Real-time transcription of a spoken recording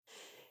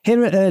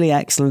Here at Early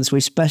Excellence, we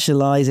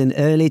specialise in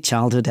early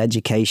childhood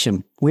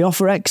education. We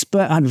offer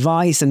expert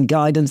advice and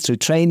guidance through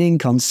training,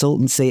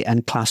 consultancy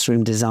and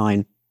classroom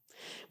design.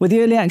 With the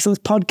Early Excellence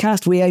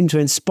podcast, we aim to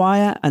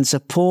inspire and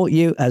support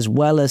you as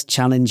well as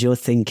challenge your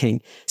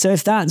thinking. So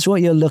if that's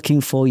what you're looking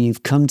for,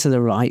 you've come to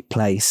the right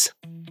place.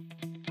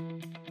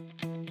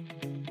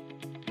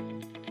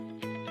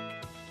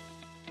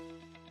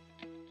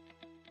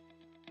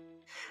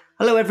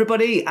 Hello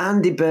everybody,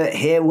 Andy Burt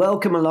here.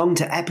 Welcome along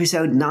to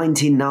episode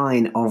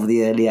 99 of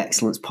the Early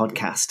Excellence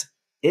podcast.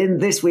 In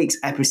this week's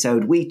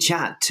episode, we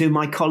chat to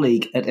my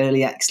colleague at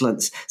Early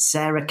Excellence,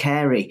 Sarah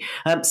Carey.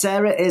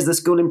 Sarah is the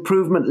school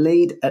improvement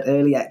lead at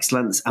Early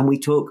Excellence, and we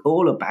talk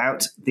all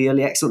about the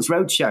Early Excellence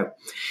Roadshow.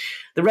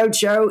 The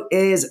Roadshow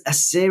is a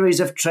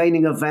series of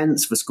training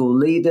events for school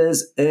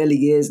leaders, early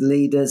years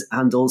leaders,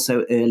 and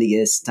also early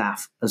years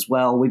staff as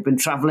well. We've been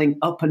travelling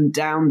up and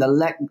down the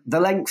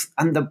length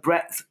and the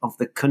breadth of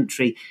the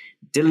country,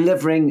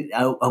 delivering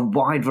a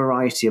wide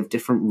variety of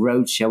different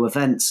Roadshow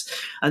events.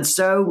 And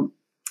so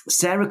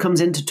Sarah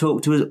comes in to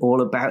talk to us all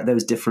about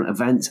those different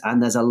events,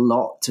 and there's a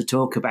lot to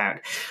talk about.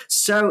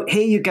 So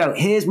here you go.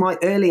 Here's my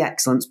Early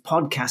Excellence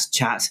podcast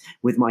chat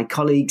with my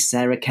colleague,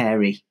 Sarah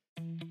Carey.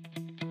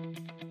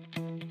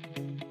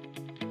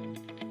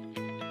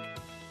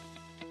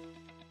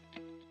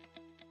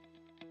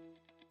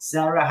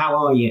 Sarah, how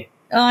are you?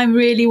 I'm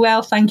really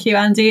well, thank you,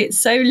 Andy. It's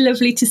so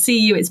lovely to see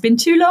you. It's been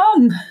too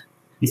long.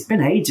 It's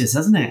been ages,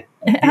 hasn't it?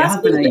 It has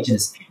been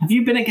ages. Have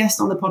you been a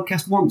guest on the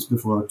podcast once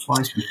before or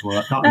twice before?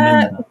 I can't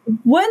remember.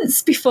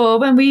 Once before,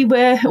 when we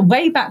were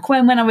way back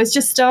when I was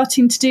just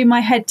starting to do my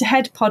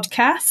head-to-head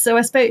podcast. So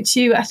I spoke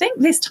to you, I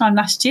think this time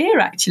last year,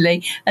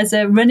 actually, as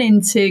a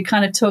run-in to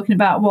kind of talking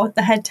about what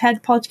the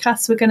head-to-head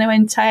podcasts were going to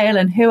entail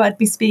and who I'd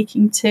be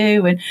speaking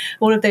to and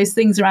all of those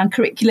things around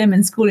curriculum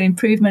and school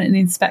improvement and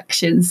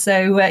inspection.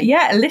 So,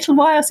 a little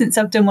while since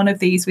I've done one of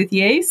these with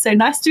you. So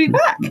nice to be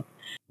back.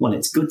 Well,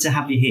 it's good to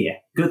have you here.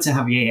 Good to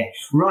have you here.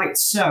 Right,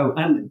 so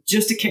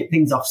just to kick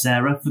things off,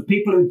 Sarah, for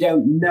people who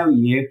don't know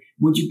you,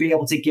 would you be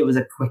able to give us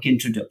a quick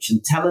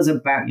introduction? Tell us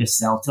about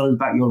yourself. Tell us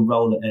about your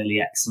role at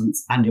Early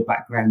Excellence and your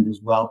background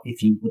as well,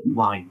 if you wouldn't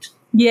mind.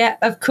 Yeah,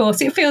 of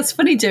course. It feels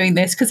funny doing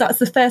this because that's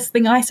the first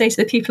thing I say to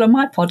the people on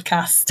my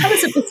podcast. Tell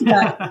us a bit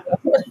about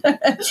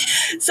it.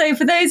 So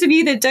for those of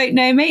you that don't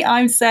know me,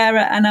 I'm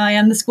Sarah and I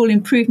am the school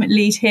improvement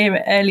lead here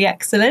at Early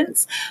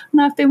Excellence. And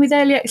I've been with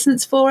Early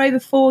Excellence for over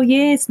 4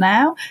 years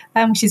now,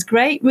 which is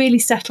great. Really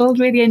settled,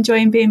 really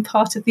enjoying being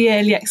part of the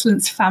Early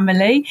Excellence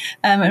family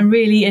and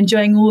really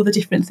enjoying all the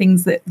different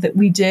things that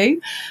we do.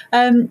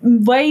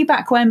 Way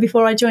back when,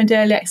 before I joined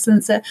Early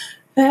Excellence,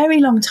 very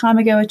long time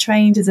ago, I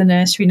trained as a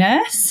nursery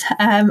nurse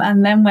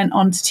and then went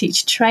on to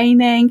teach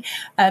training.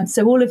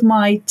 So all of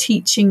my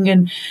teaching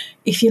and,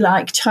 if you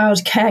like,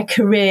 childcare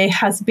career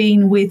has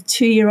been with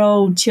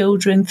 2-year-old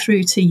children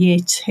through to year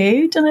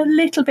 2. Done a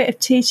little bit of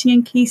teaching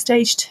in Key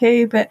Stage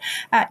 2, but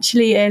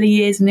actually early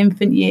years and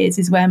infant years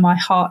is where my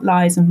heart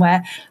lies and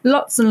where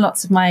lots and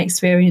lots of my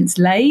experience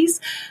lays.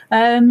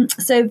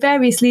 So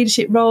various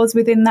leadership roles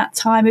within that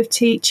time of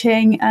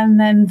teaching. And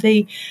then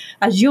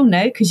as you'll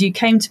know, because you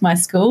came to my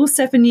school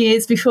 7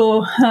 years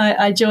before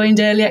I joined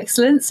Early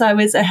Excellence, I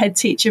was a head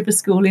teacher of a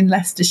school in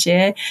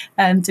Leicestershire,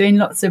 doing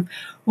lots of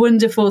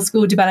wonderful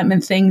school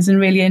development things and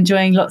really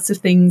enjoying lots of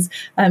things,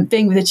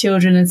 being with the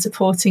children and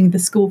supporting the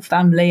school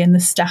family and the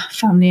staff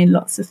family and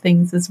lots of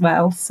things as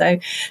well. So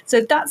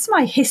that's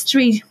my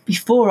history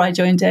before I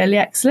joined Early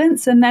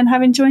Excellence. And then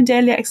having joined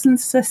Early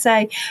Excellence, as I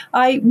say,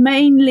 I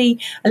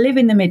live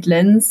in the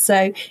Midlands.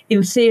 So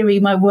in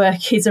theory, my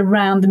work is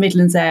around the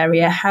Midlands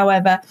area.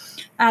 However,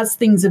 as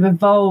things have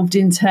evolved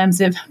in terms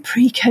of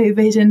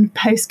pre-COVID and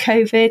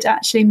post-COVID,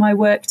 actually my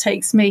work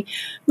takes me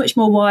much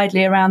more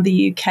widely around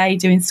the UK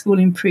doing school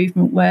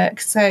improvement work.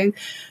 So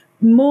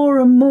more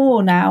and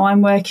more now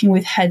I'm working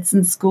with heads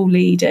and school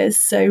leaders.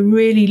 So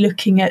really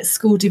looking at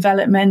school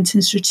development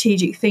and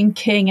strategic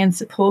thinking and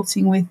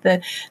supporting with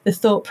the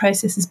thought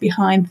processes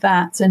behind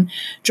that and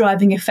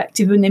driving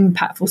effective and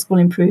impactful school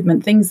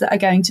improvement, things that are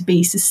going to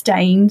be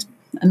sustained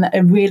and that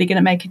are really going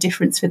to make a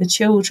difference for the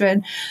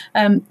children.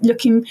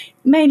 Looking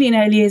mainly in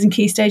early years and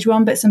Key Stage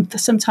 1, but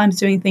sometimes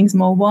doing things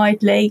more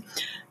widely.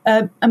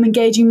 I'm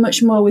engaging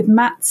much more with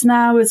MATs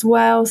now as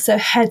well, so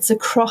heads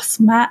across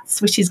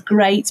MATs, which is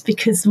great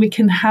because we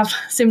can have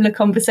similar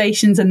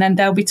conversations and then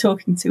they'll be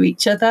talking to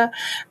each other,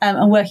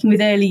 and working with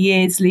early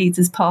years leads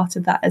as part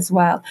of that as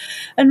well.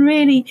 And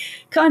really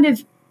kind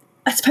of,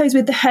 I suppose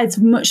with the heads,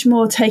 much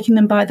more taking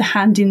them by the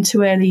hand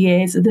into early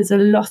years. There's a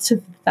lot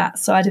of that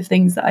side of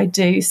things that I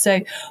do. So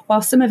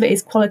while some of it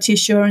is quality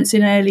assurance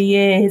in early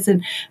years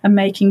and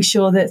making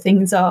sure that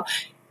things are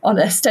on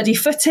a steady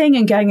footing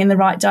and going in the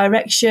right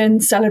direction,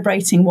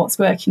 celebrating what's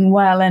working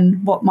well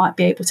and what might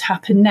be able to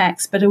happen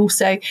next, but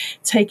also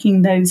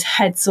taking those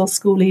heads or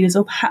school leaders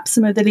or perhaps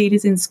some of the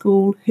leaders in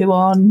school who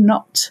are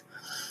not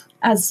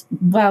as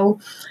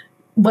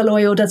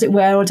well-oiled, as it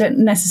were, or don't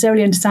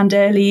necessarily understand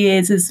early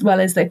years as well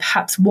as they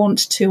perhaps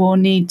want to or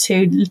need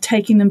to,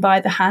 taking them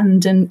by the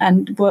hand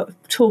and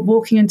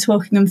walking and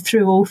talking them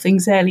through all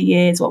things early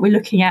years, what we're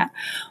looking at,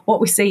 what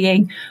we're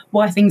seeing,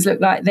 why things look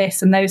like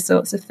this, and those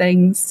sorts of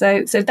things.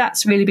 So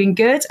that's really been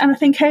good. And I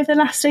think over the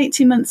last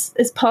 18 months,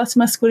 as part of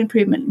my school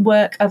improvement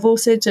work, I've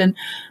also done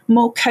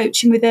more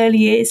coaching with early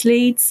years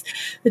leads.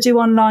 I do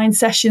online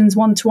sessions,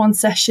 one-to-one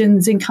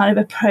sessions in kind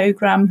of a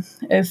programme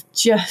of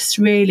just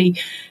really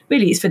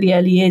it's for the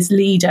early years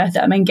leader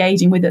that I'm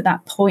engaging with at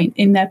that point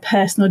in their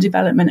personal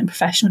development and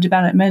professional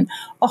development,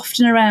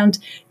 often around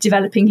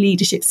developing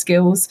leadership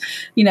skills.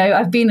 You know,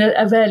 I've been an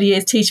early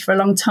years teacher for a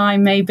long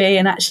time maybe,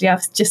 and actually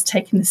I've just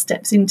taken the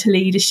steps into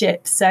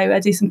leadership. So I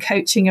do some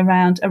coaching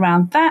around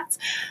that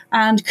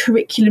and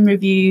curriculum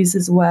reviews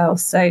as well.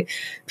 So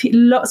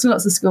lots and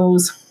lots of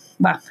schools,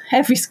 well,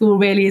 every school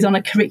really is on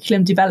a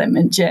curriculum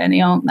development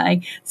journey, aren't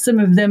they? Some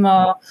of them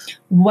are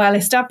well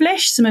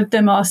established, some of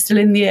them are still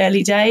in the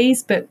early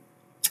days, but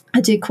I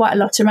do quite a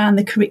lot around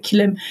the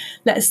curriculum.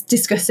 Let's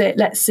discuss it.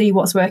 Let's see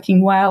what's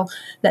working well.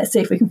 Let's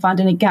see if we can find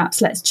any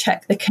gaps. Let's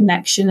check the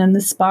connection and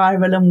the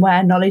spiral and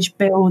where knowledge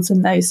builds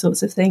and those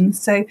sorts of things.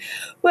 So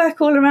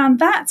work all around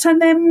that. And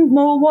then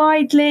more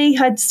widely,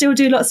 I'd still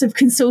do lots of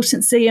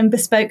consultancy and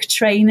bespoke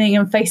training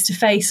and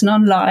face-to-face and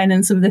online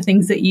and some of the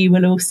things that you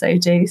will also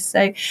do.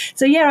 So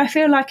yeah, I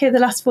feel like over the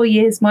last 4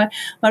 years, my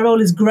role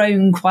has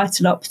grown quite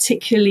a lot,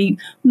 particularly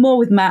more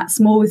with MATs,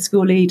 more with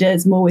school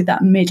leaders, more with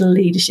that middle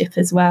leadership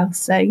as well.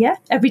 So yeah,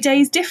 every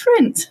day is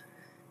different.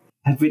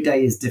 Every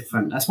day is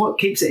different. That's what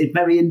keeps it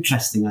very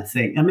interesting, I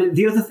think. I mean,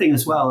 the other thing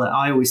as well that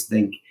I always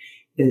think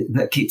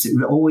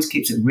that always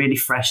keeps it really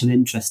fresh and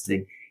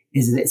interesting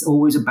is that it's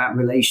always about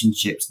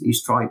relationships that you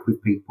strike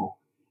with people.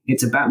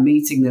 It's about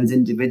meeting those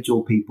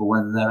individual people,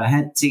 whether they're a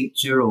head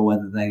teacher or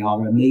whether they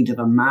are a lead of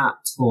a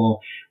MAT or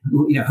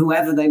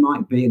whoever they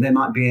might be. They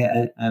might be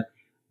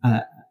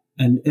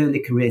an early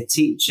career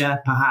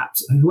teacher,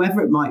 perhaps,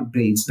 whoever it might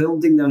be.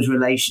 Building those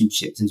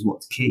relationships is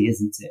what's key,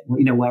 isn't it?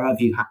 Wherever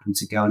you happen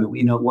to go, and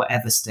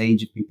whatever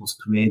stage of people's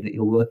career that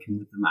you're working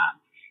with them at,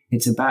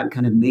 it's about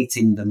kind of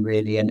meeting them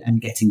really and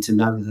getting to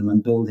know them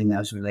and building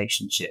those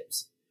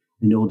relationships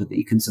in order that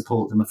you can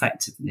support them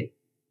effectively.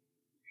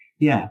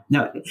 Yeah.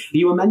 Now,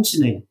 you were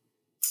mentioning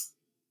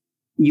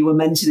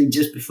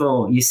just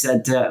before, you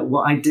said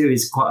what I do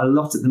is quite a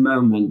lot at the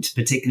moment,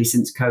 particularly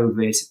since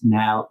COVID.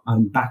 Now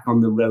I'm back on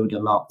the road a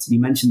lot. You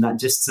mentioned that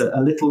just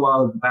a little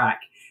while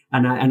back.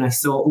 And I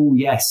thought, oh,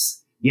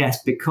 yes,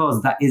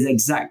 because that is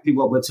exactly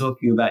what we're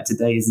talking about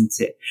today, isn't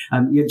it?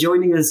 You're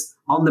joining us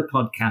on the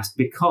podcast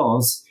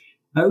because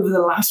over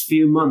the last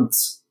few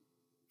months,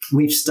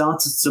 we've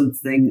started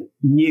something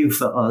new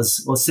for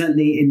us, or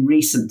certainly in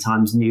recent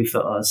times, new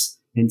for us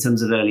in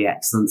terms of early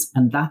excellence.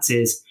 And that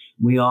is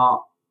we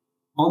are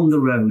on the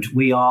road.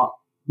 We are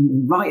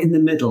right in the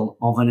middle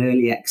of an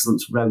early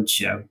excellence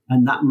roadshow.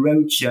 And that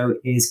roadshow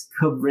is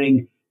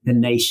covering the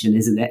nation,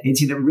 isn't it?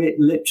 It's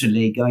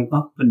literally going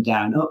up and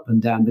down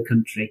the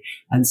country.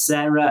 And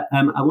Sarah,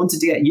 I wanted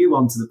to get you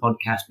onto the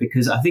podcast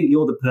because I think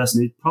you're the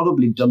person who's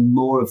probably done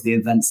more of the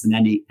events than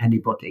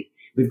anybody.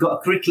 We've got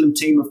a curriculum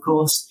team, of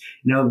course,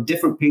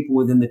 different people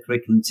within the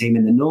curriculum team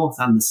in the north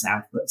and the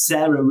south. But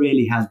Sarah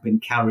really has been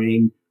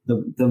carrying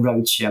the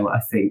roadshow, I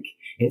think.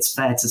 It's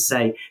fair to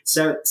say.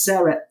 So,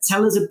 Sarah,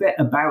 tell us a bit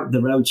about the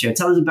roadshow.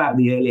 Tell us about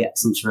the Early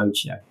Excellence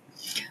Roadshow.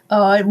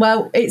 Oh,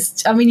 well,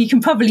 you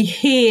can probably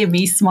hear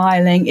me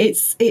smiling.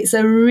 It's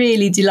a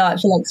really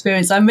delightful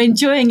experience. I'm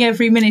enjoying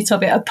every minute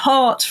of it,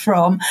 apart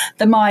from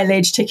the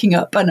mileage ticking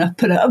up and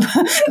up and up.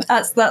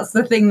 That's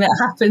the thing that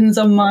happens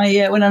on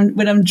my when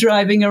I'm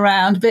driving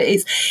around. But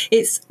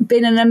it's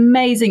been an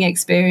amazing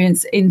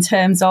experience in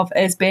terms of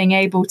us being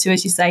able to,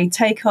 as you say,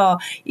 take our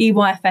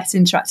EYFS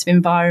interactive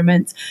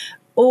environment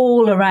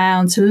all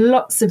around to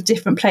lots of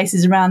different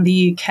places around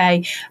the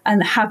UK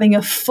and having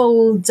a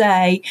full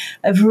day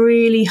of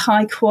really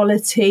high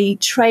quality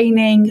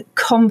training,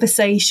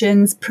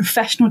 conversations,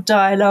 professional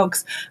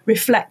dialogues,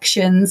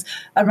 reflections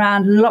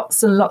around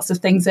lots and lots of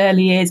things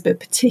early years, but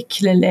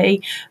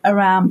particularly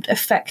around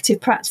effective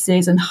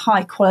practices and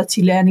high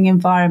quality learning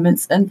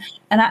environments and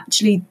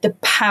actually the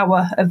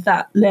power of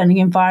that learning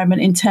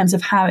environment in terms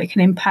of how it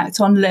can impact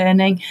on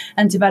learning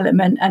and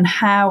development and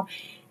how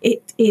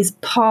it is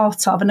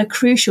part of and a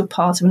crucial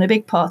part of and a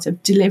big part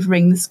of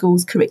delivering the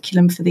school's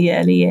curriculum for the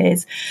early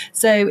years.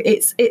 So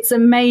it's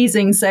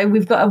amazing. So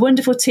we've got a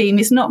wonderful team.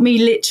 It's not me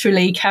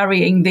literally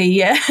carrying the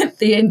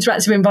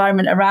interactive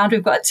environment around.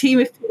 We've got a team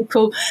of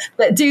people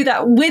that do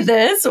that with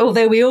us,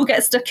 although we all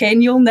get stuck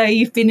in. You'll know,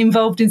 you've been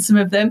involved in some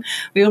of them.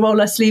 We all roll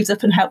our sleeves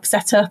up and help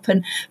set up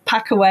and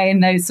pack away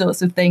and those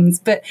sorts of things.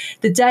 But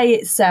the day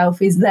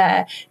itself is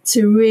there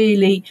to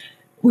really...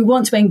 We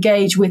want to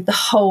engage with the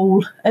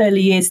whole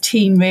early years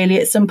team really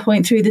at some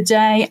point through the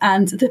day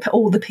and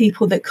all the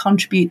people that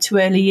contribute to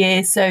early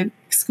years. So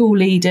school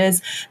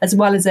leaders, as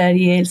well as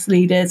early years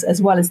leaders,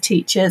 as well as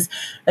teachers,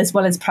 as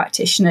well as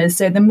practitioners.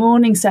 So the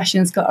morning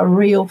session's got a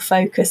real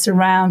focus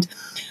around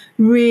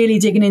really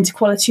digging into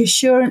quality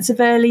assurance of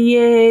early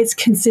years,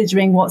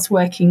 considering what's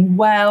working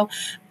well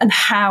and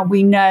how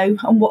we know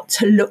and what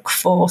to look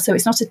for. So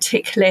it's not a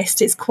tick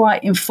list, it's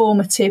quite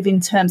informative in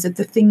terms of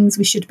the things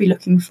we should be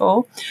looking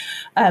for,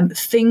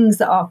 things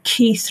that are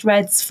key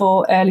threads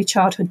for early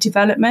childhood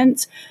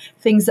development,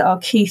 things that are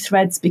key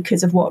threads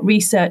because of what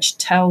research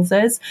tells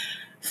us,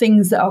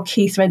 things that are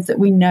key threads that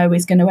we know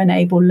is going to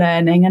enable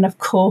learning, and of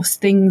course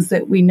things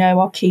that we know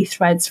are key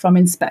threads from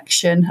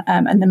inspection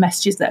and the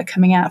messages that are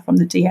coming out from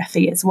the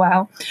DFE as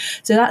well.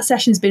 So that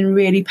session's been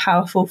really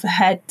powerful for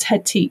head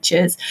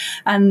teachers,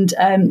 and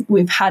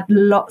we've had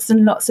lots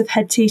and lots of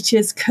head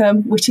teachers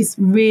come, which is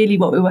really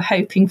what we were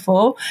hoping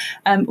for.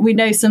 We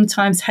know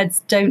sometimes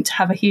heads don't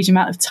have a huge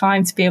amount of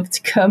time to be able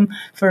to come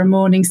for a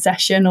morning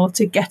session or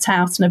to get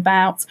out and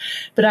about,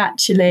 but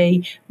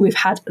actually we've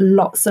had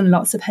lots and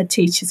lots of head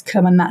teachers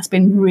come, and that's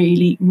been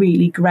really,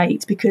 really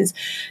great because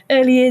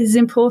early years is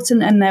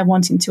important and they're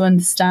wanting to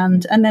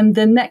understand. And then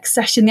the next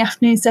session, the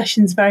afternoon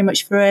session, is very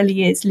much for early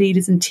years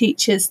leaders and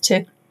teachers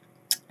to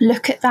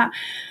look at that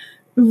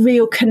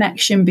real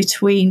connection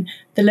between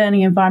the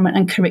learning environment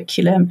and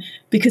curriculum,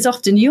 because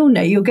often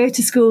you'll go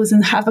to schools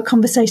and have a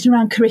conversation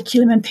around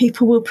curriculum and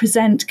people will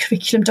present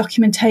curriculum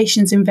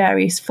documentations in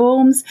various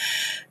forms,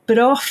 but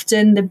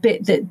often the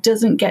bit that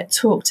doesn't get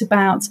talked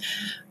about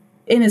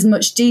in as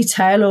much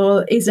detail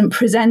or isn't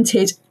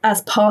presented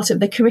as part of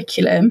the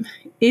curriculum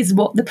is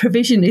what the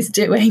provision is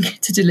doing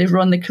to deliver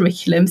on the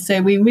curriculum.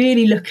 So we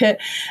really look at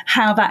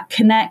how that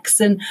connects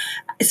and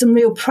some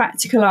real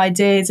practical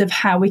ideas of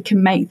how we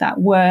can make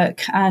that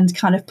work and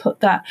kind of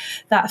put that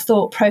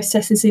thought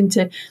processes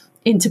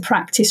into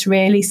practice,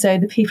 really. So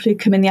the people who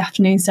come in the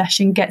afternoon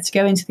session get to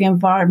go into the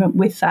environment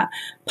with that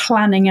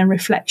planning and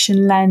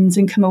reflection lens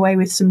and come away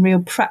with some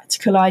real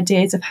practical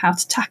ideas of how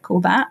to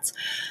tackle that.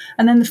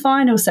 And then the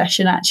final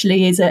session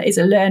actually is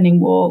a learning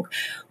walk,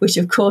 which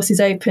of course is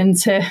open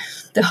to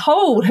the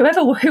whole,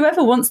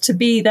 whoever wants to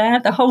be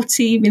there, the whole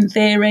team in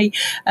theory,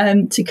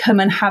 to come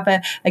and have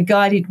a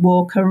guided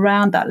walk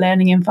around that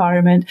learning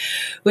environment,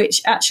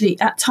 which actually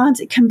at times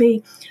it can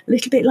be a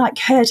little bit like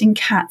herding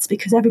cats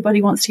because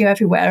everybody wants to go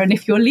everywhere. And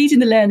if you're leading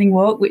the learning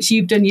walk, which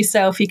you've done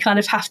yourself, you kind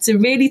of have to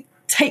really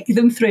take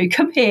them through,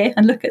 come here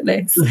and look at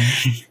this.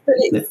 But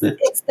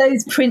it's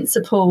those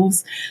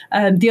principles,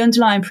 the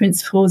underlying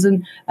principles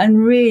and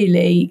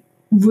really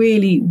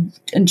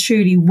and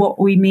truly what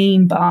we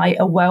mean by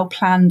a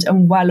well-planned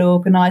and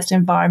well-organised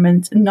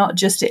environment, and not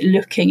just it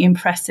looking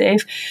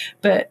impressive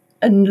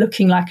and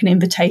looking like an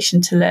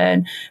invitation to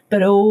learn,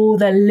 but all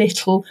the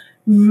little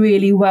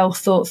really well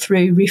thought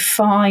through,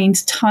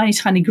 refined,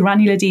 tiny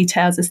granular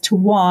details as to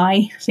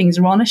why things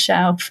are on a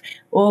shelf,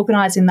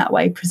 organised in that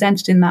way,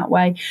 presented in that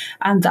way,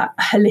 and that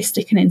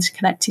holistic and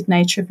interconnected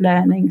nature of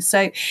learning.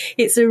 So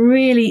it's a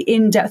really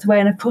in-depth way,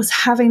 and of course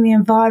having the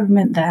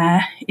environment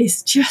there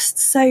is just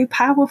so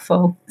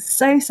powerful,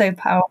 so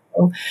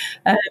powerful.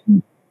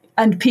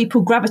 And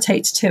people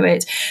gravitate to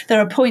it. There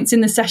are points in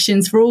the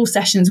sessions, for all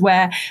sessions,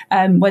 where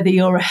whether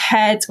you're a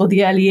head or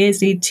the early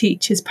years lead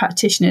teachers,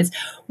 practitioners,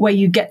 where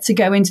you get to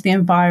go into the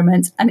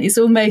environment. And it's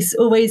almost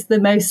always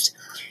the most,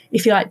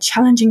 if you like,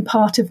 challenging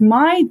part of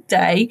my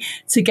day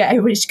to get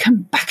everybody to come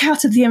back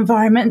out of the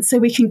environment so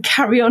we can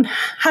carry on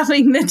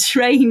having the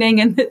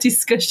training and the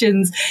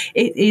discussions.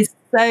 It is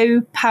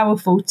so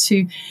powerful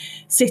to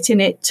sit in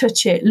it,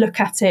 touch it,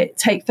 look at it,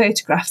 take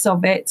photographs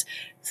of it,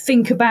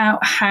 think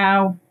about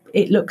how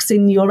it looks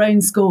in your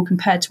own school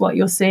compared to what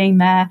you're seeing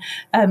there.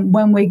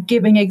 When we're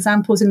giving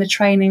examples in the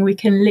training, we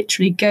can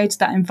literally go to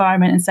that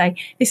environment and say,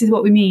 this is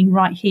what we mean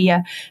right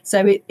here.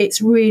 So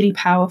it's really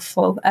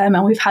powerful.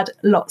 And we've had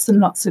lots and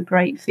lots of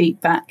great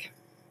feedback.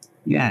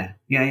 Yeah.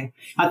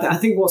 I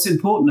think what's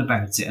important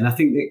about it, and I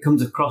think it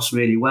comes across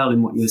really well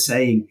in what you're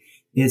saying,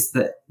 is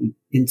that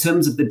in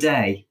terms of the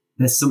day,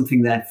 there's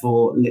something there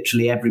for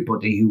literally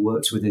everybody who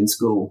works within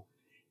school.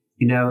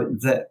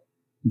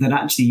 That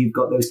actually you've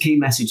got those key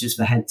messages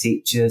for head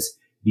teachers,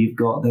 you've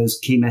got those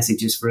key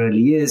messages for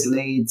early years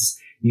leads,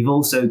 you've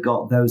also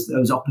got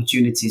those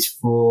opportunities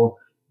for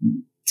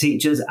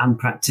teachers and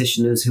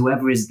practitioners,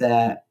 whoever is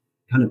there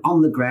kind of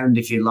on the ground,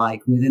 if you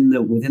like, within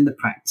the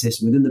practice,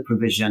 within the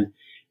provision,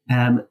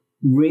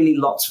 really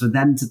lots for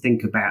them to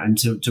think about and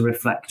to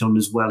reflect on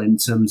as well in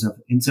terms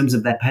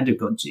of their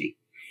pedagogy.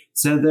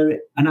 So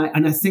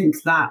I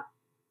think that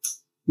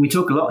we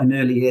talk a lot in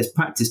early years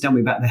practice, don't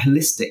we, about the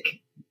holistic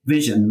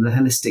vision, the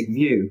holistic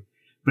view.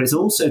 But it's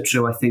also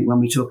true, I think, when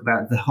we talk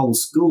about the whole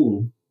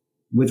school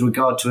with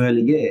regard to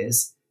early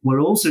years,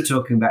 we're also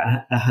talking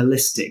about a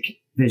holistic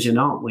vision,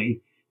 aren't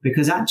we?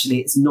 Because actually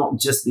it's not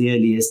just the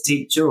early years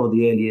teacher or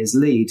the early years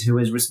lead who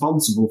is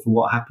responsible for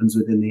what happens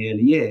within the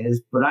early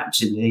years, but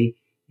actually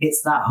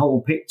it's that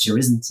whole picture,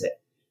 isn't it?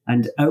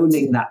 And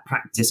owning that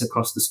practice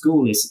across the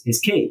school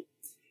is key.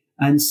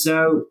 And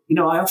so,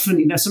 I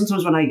often,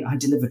 sometimes when I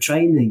deliver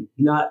training,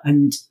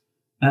 and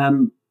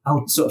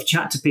I'll sort of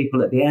chat to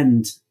people at the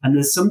end, and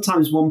there's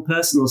sometimes one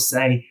person will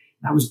say,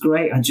 that was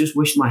great, I just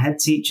wish my head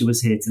teacher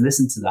was here to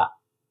listen to that.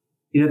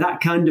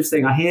 That kind of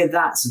thing. I hear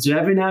that. So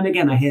every now and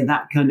again, I hear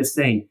that kind of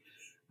thing.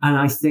 And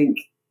I think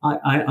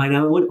I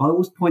know I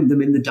always point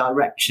them in the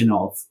direction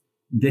of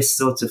this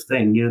sort of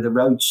thing, the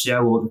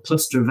Roadshow or the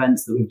cluster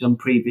events that we've done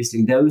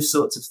previously, those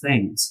sorts of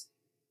things,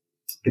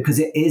 because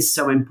it is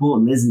so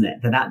important, isn't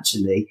it, that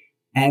actually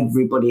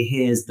everybody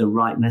hears the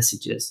right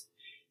messages.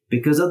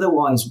 Because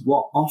otherwise,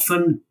 what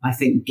often I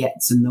think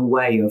gets in the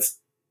way of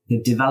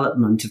the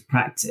development of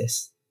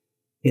practice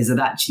is that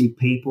actually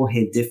people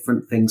hear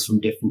different things from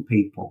different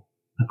people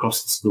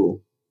across the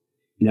school.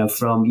 You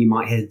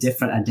might hear a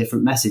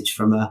different message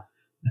from a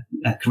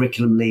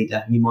curriculum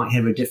leader. You might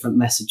hear a different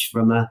message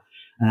from a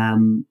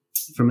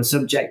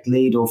subject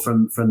lead, or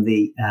from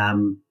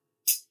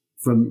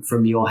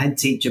your head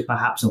teacher,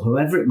 perhaps, or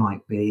whoever it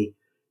might be.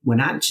 When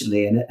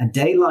actually a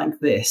day like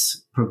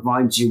this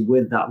provides you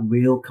with that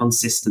real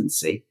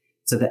consistency,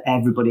 so that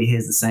everybody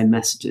hears the same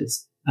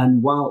messages.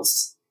 And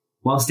whilst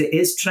it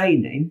is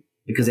training,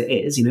 because it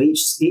is,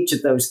 each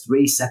of those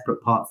three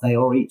separate parts, they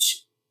are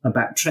each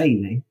about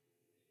training.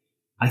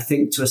 I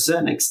think to a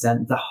certain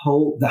extent, the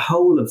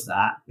whole of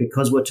that,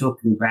 because we're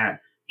talking about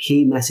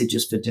key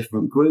messages for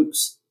different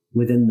groups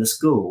within the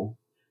school,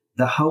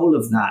 the whole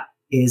of that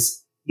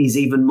is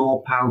even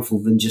more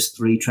powerful than just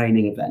 3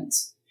 training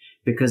events,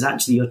 because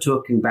actually you're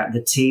talking about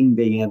the team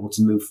being able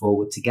to move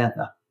forward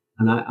together.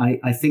 And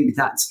I think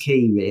that's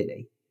key,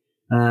 really.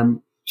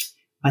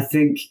 I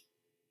think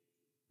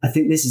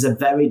this is a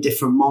very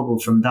different model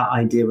from that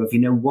idea of,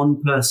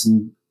 one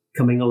person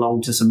coming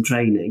along to some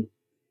training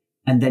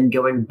and then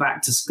going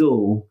back to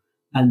school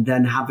and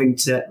then having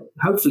to,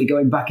 hopefully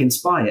going back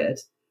inspired,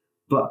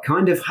 but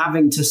kind of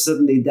having to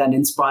suddenly then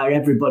inspire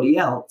everybody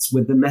else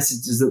with the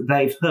messages that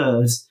they've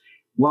heard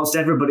whilst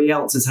everybody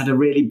else has had a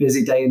really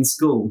busy day in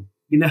school.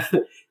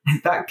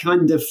 That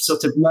kind of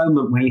sort of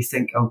moment where you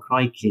think, oh,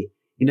 crikey,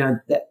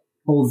 that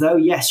although,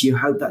 yes, you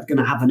hope that's going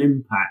to have an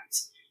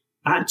impact,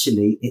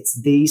 actually, it's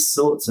these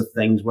sorts of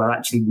things where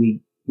actually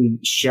we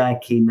share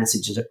key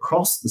messages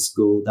across the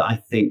school that I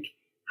think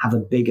have a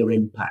bigger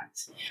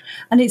impact.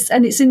 And it's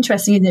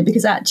interesting, isn't it?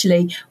 Because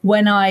actually,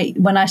 when I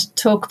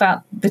talk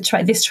about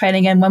this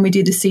training, and when we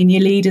do the Senior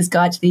Leaders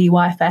Guide to the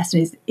EYFS,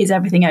 and is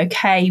everything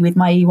okay with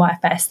my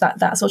EYFS,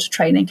 that sort of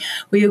training,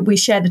 we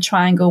share the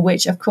triangle,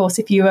 which, of course,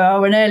 if you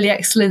are an early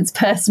excellence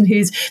person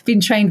who's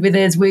been trained with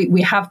us,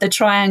 we have the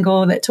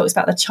triangle that talks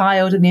about the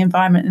child and the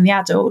environment and the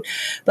adult.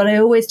 But I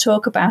always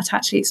talk about,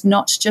 actually, it's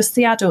not just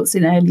the adults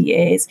in early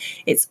years,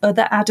 it's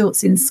other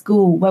adults in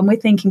school. When we're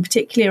thinking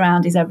particularly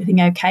around, is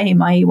everything okay in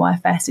my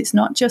EYFS, it's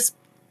not just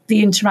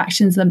the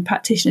interactions and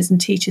practitioners and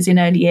teachers in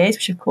early years,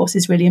 which of course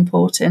is really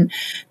important,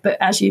 but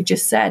as you've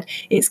just said,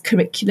 it's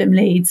curriculum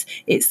leads,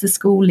 it's the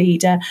school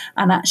leader,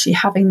 and actually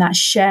having that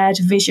shared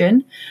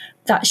vision,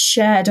 that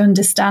shared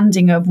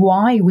understanding of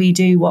why we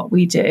do what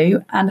we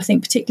do. And I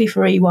think particularly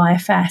for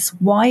EYFS,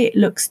 why it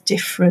looks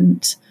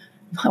different,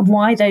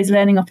 why those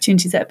learning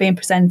opportunities that are being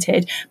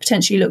presented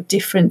potentially look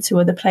different to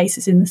other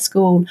places in the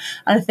school.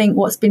 And I think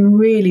what's been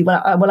really,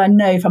 I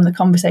know from the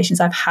conversations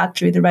I've had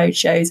through the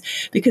roadshows,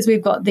 because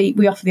we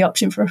offer the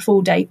option for a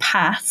full day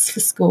pass for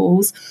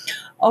schools.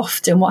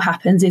 Often what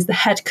happens is the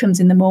head comes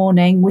in the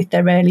morning with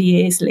their early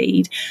years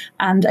lead.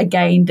 And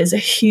again, there's a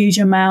huge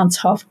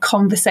amount of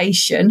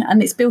conversation,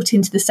 and it's built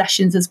into the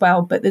sessions as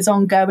well, but there's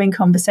ongoing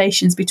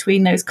conversations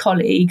between those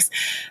colleagues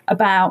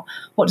about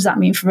what does that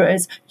mean for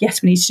us?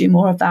 Yes, we need to do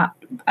more of that.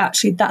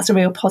 Actually, that's a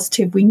real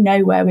positive. We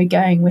know where we're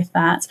going with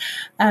that.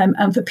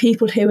 And for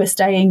people who are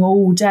staying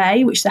all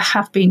day, which there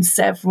have been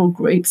several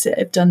groups that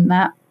have done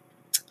that,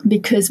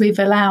 because we've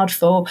allowed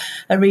for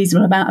a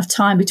reasonable amount of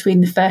time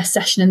between the first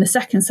session and the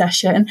second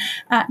session,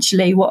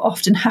 actually what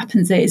often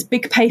happens is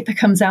big paper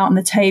comes out on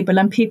the table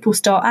and people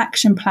start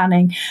action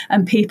planning,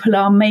 and people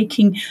are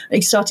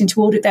starting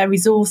to audit their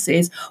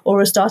resources, or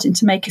are starting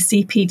to make a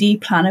CPD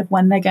plan of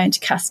when they're going to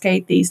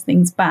cascade these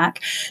things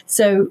back.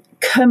 So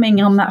coming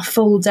on that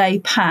full day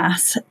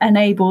pass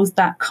enables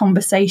that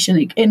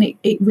conversation, and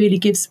it really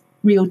gives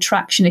real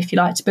traction, if you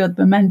like, to build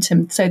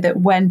momentum, so that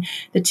when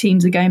the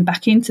teams are going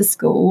back into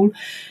school,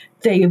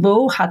 they've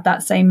all had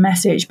that same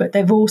message, but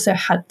they've also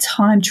had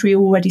time to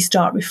already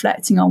start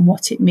reflecting on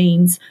what it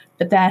means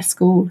for their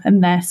school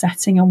and their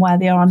setting and where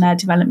they are on their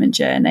development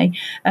journey.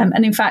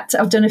 And in fact,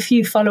 I've done a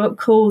few follow-up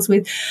calls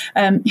with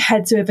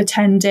heads who have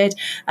attended,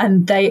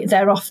 and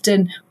they're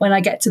often, when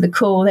I get to the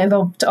call, they've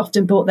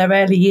often brought their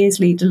early years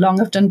lead along.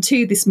 I've done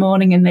 2 this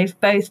morning, and they've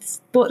both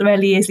brought their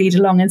early years lead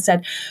along and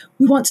said,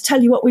 we want to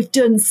tell you what we've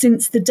done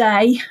since the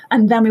day,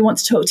 and then we want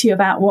to talk to you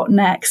about what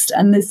next.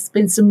 And there's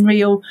been some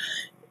real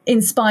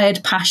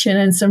inspired passion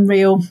and some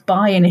real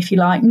buy-in, if you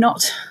like,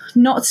 not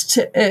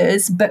to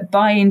us, but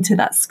buy into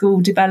that school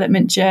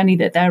development journey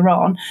that they're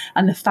on,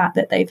 and the fact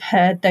that they've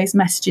heard those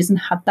messages and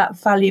had that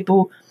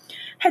valuable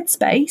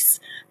headspace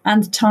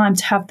and time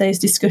to have those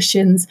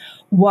discussions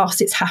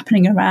whilst it's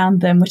happening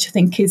around them, which I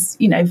think is,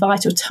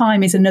 vital.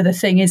 Time is another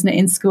thing, isn't it,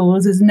 in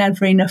schools? There's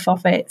never enough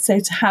of it. So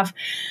to have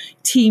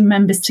team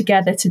members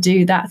together to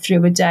do that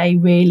through a day,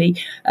 really,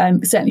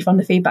 certainly from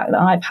the feedback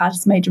that I've had,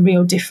 has made a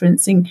real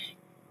difference in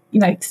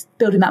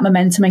building that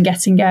momentum and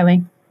getting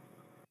going.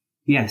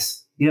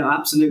 Yes,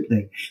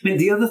 Absolutely. I mean,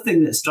 the other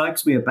thing that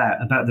strikes me about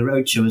the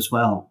Roadshow as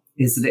well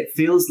is that it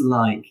feels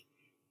like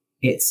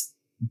it's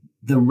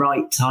the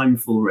right time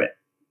for it.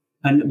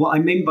 And what I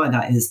mean by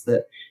that is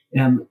that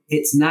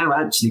it's now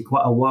actually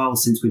quite a while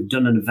since we've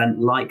done an event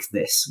like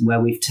this, where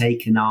we've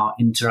taken our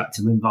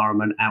interactive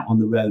environment out on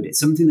the road. It's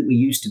something that we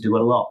used to do a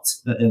lot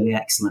at Early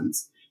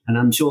Excellence. And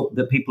I'm sure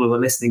that people who are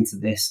listening to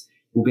this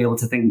will be able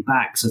to think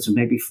back sort of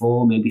maybe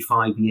 4, maybe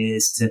 5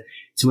 years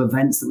to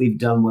events that we've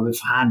done where we've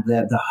had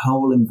the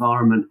whole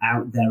environment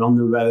out there on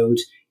the road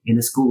in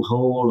a school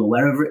hall or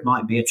wherever it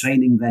might be, a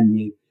training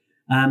venue.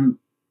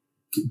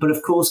 But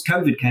of course,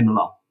 COVID came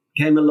along,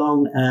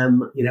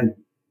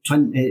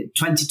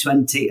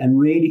 2020, and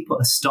really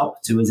put a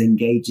stop to us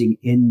engaging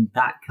in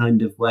that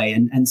kind of way.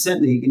 And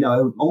certainly,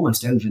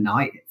 almost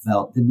overnight it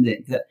felt, didn't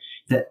it,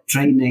 that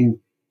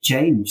training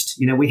changed.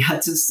 We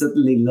had to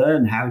suddenly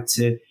learn how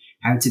to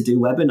do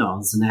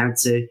webinars and how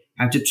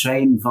to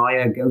train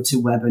via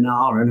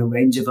GoToWebinar and a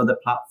range of other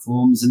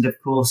platforms. And of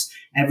course,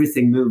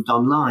 everything moved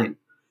online.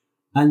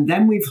 And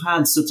then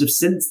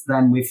since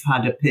then, we've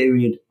had a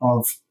period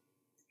of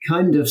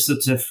kind of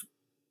sort of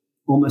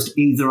almost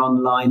either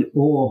online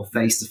or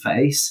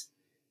face-to-face.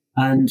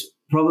 And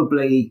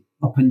probably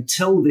up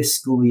until this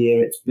school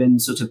year, it's been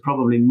sort of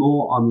probably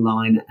more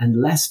online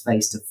and less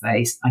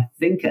face-to-face. I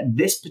think at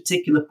this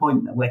particular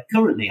point that we're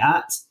currently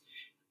at,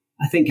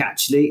 I think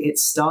actually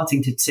it's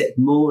starting to tip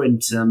more in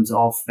terms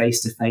of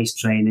face-to-face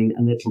training,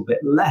 a little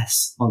bit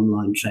less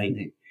online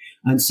training.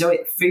 And so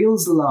it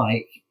feels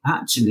like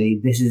actually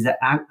this is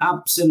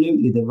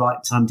absolutely the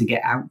right time to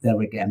get out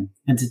there again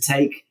and to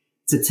take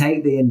the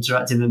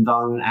interactive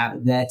environment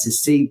out there, to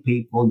see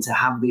people and to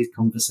have these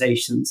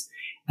conversations.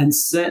 And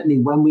certainly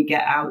when we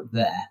get out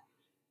there,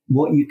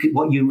 what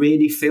you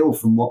really feel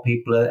from what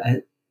people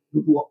are,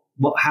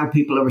 how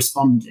people are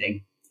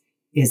responding,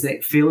 is that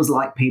it feels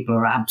like people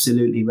are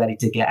absolutely ready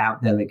to get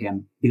out there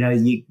again.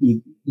 Even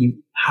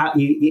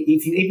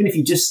if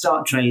you just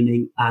start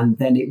training and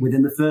then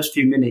within the first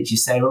few minutes you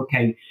say,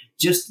 okay,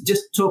 just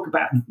talk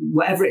about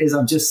whatever it is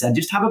I've just said,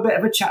 just have a bit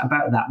of a chat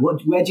about that.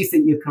 Where do you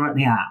think you're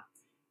currently at?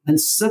 And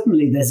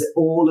suddenly there's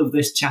all of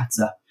this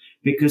chatter,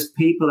 because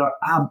people are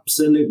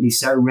absolutely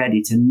so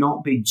ready to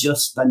not be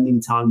just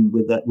spending time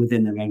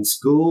within their own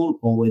school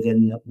or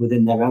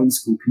within their own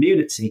school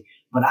community,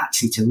 but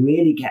actually to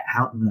really get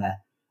out there.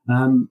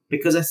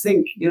 Because I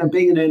think,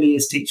 being an early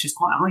years teacher is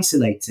quite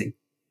isolating,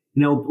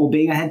 or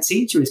being a head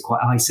teacher is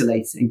quite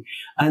isolating.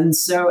 And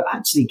so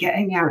actually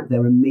getting out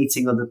there and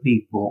meeting other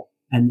people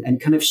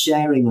and kind of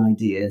sharing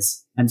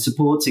ideas and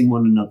supporting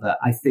one another,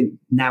 I think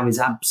now is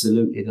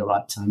absolutely the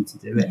right time to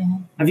do it. Yeah.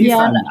 Have you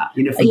found that,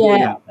 from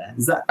going out there?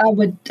 Is that? I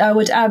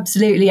would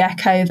absolutely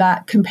echo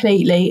that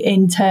completely,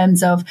 in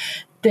terms of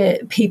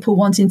the people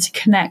wanting to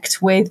connect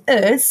with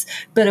us,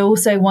 but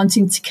also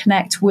wanting to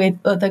connect with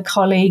other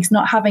colleagues,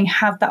 not having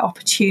had that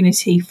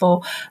opportunity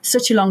for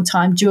such a long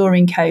time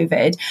during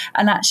COVID.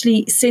 And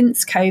actually,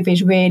 since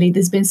COVID, really,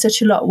 there's been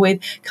such a lot with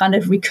kind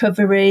of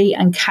recovery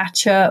and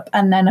catch up.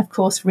 And then, of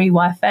course,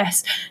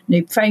 ReYFS,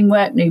 new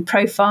framework, new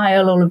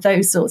profile, all of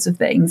those sorts of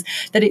things,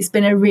 that it's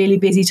been a really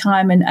busy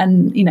time.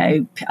 And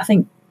I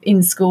think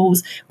in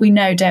schools, we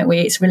know, don't we,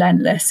 it's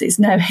relentless. It's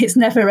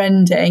never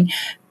ending.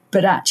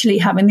 But actually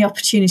having the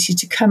opportunity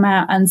to come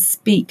out and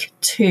speak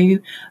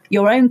to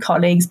your own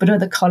colleagues, but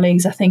other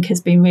colleagues, I think has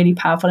been really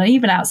powerful. And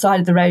even outside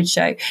of the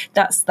Roadshow,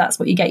 that's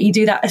what you get. You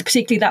do that,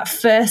 particularly that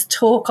first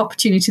talk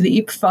opportunity that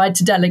you provide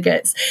to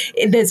delegates.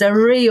 There's a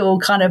real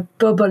kind of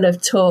bubble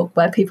of talk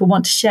where people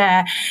want to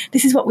share,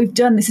 this is what we've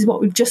done, this is what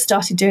we've just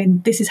started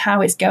doing, this is how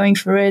it's going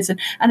for us.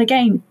 And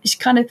again, it's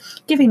kind of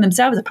giving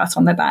themselves a pat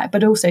on the back,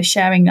 but also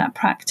sharing that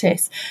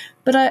practice.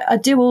 But I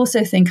do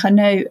also think, I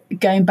know,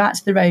 going back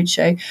to the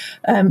Roadshow,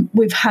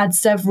 we've had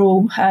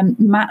several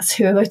MATs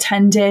who have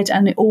attended,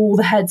 and all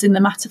the heads in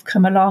the MAT have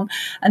come along,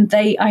 and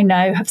they, I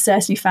know, have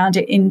certainly found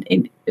it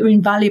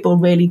invaluable,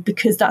 really,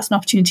 because that's an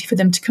opportunity for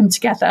them to come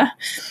together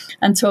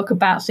and talk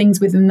about things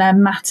within their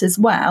MAT as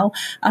well.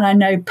 And I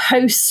know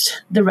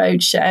post the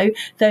Roadshow,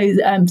 those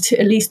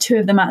at least 2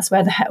 of the MATs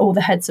where all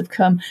the heads have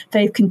come,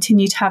 they've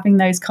continued having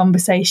those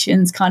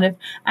conversations kind of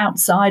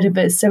outside of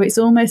us. So it's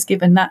almost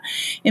given that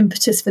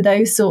impetus for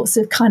those sorts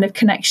of kind of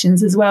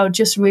connections as well,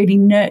 just really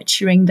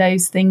nurturing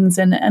those things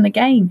and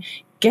again,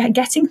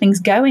 getting things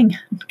going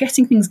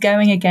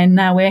again.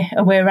 Now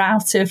we're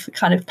out of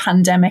kind of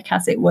pandemic,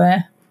 as it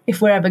were. If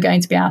we're ever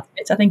going to be out of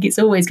it, I think it's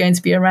always going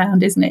to be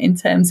around, isn't it, in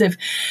terms of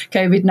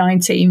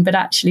COVID-19? But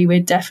actually,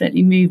 we're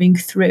definitely moving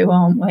through,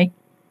 aren't we?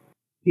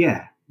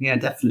 Yeah,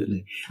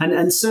 definitely.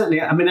 And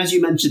certainly, I mean, as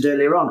you mentioned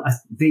earlier on,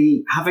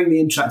 having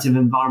the interactive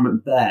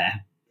environment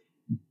there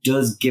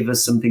does give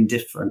us something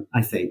different,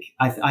 I think.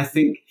 I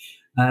think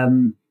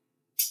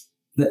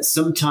that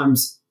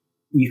sometimes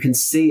you can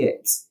see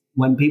it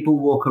when people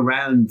walk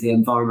around the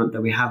environment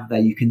that we have there,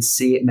 you can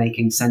see it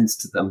making sense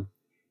to them.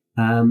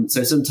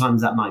 So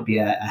sometimes that might be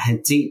a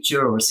head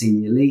teacher or a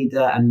senior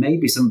leader, and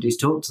maybe somebody's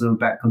talked to them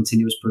about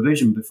continuous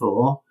provision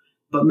before,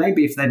 but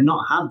maybe if they've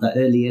not had that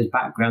early years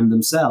background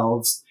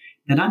themselves,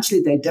 then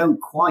actually they don't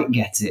quite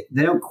get it.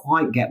 They don't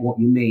quite get what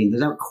you mean. They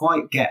don't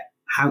quite get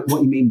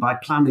what you mean by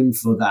planning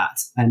for that,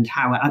 and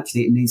how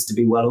actually it needs to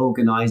be well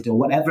organised or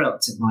whatever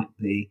else it might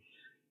be.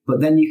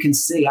 But then you can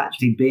see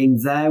actually being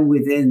there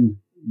within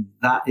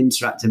that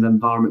interactive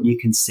environment, you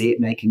can see it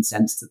making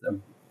sense to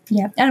them.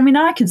 Yeah, I mean,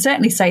 I can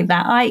certainly say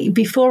that.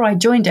 Before I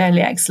joined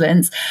Early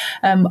Excellence,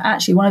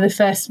 actually one of the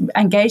first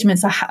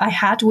engagements I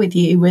had with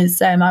you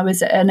was I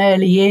was at an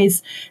early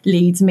years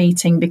leads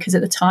meeting, because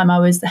at the time I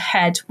was the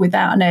head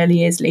without an early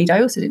years lead.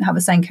 I also didn't have a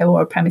Senko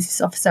or a premises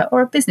officer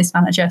or a business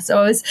manager, so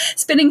I was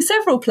spinning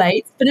several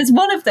plates. But as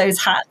one of those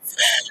hats,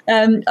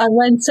 I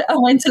went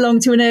along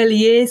to an early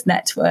years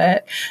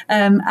network,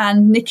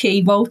 and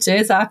Nikki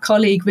Walters, our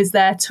colleague, was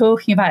there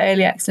talking about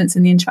early excellence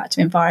in the interactive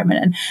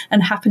environment,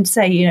 and happened to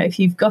say, if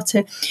you've got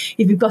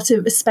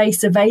a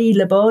space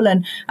available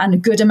and a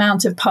good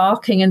amount of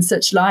parking and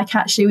such like,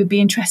 actually we'd be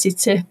interested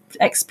to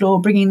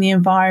explore bringing the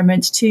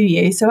environment to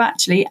you. So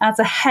actually, as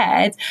a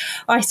head,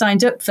 I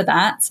signed up for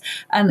that,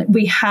 and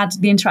we had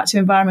the interactive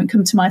environment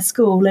come to my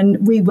school,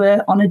 and we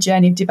were on a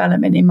journey of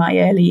development in my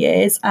early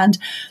years. And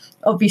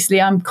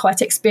obviously, I'm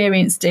quite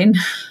experienced in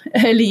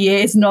early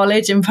years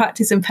knowledge and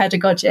practice and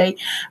pedagogy,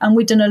 and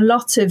we've done a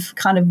lot of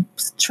kind of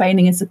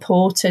training and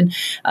support and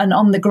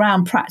on the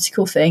ground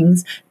practical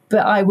things.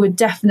 But I would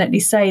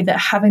definitely say that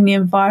having the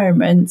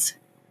environment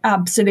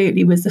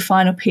absolutely was the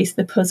final piece of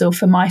the puzzle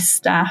for my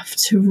staff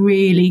to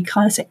really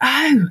kind of say,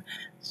 oh,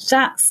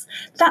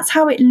 that's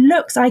how it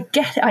looks. I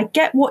get it. I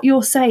get what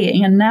you're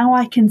saying. And now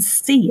I can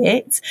see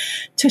it,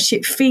 touch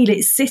it, feel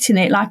it, sit in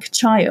it like a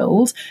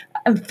child,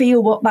 and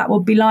feel what that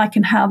would be like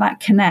and how that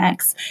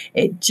connects.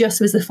 It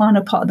just was the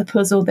final part of the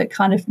puzzle that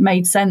kind of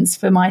made sense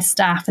for my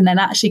staff, and then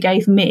actually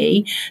gave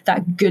me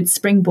that good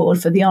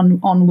springboard for the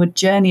onward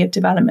journey of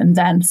development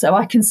then. So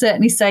I can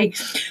certainly say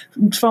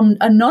from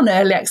a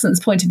non-early excellence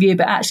point of view,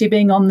 but actually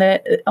being on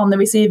the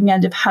receiving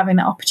end of having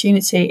that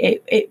opportunity,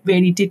 it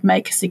really did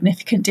make a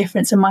significant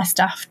difference, and my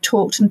staff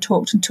talked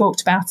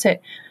about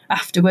it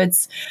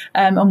afterwards.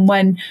 And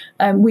when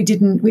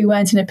we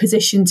weren't in a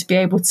position to be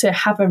able to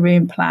have a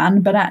room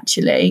plan, but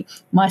actually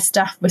my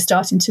staff were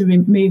starting to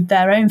move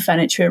their own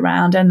furniture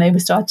around, and they were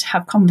starting to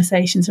have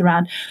conversations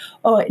around,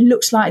 oh, it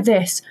looks like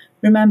this.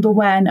 Remember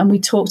when? And we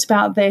talked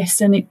about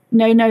this, and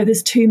no,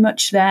 there's too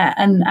much there.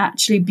 And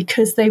actually,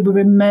 because they were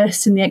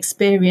immersed in the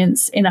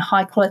experience in a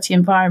high quality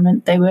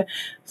environment, they were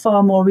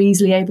far more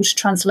easily able to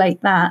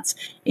translate that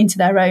into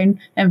their own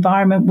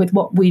environment with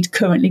what we'd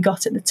currently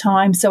got at the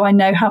time. So I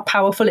know how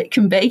powerful it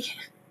can be.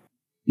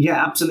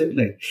 Yeah,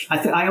 absolutely.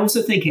 I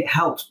also think it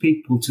helps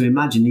people to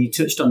imagine. You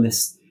touched on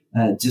this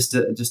just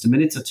a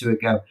minute or two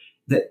ago,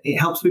 that it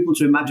helps people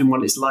to imagine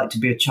what it's like to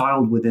be a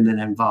child within an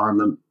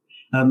environment.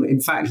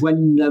 In fact,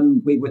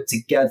 when we were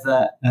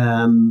together,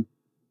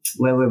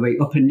 where were we?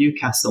 Up in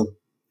Newcastle.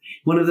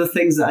 One of the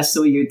things that I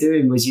saw you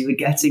doing was you were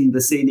getting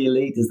the senior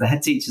leaders, the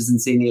head teachers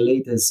and senior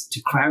leaders,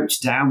 to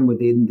crouch down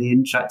within the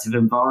interactive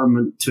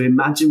environment to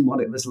imagine what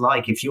it was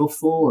like if you're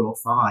 4 or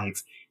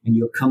 5 and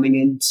you're coming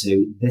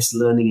into this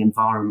learning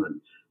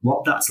environment,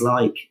 what that's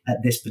like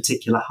at this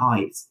particular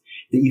height,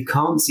 that you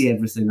can't see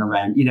everything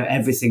around,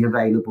 everything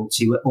available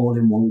to you all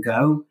in one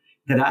go.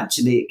 That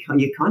actually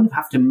you kind of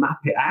have to map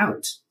it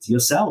out to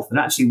yourself. And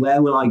actually,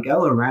 where will I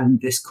go around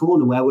this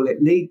corner? Where will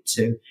it lead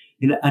to?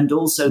 And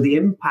also the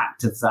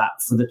impact of that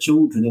for the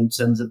children in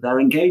terms of their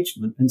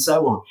engagement and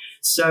so on.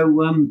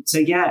 So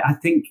yeah, I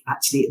think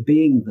actually it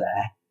being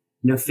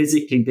there,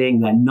 physically being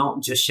there,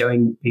 not just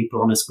showing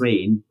people on a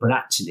screen, but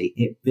actually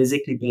it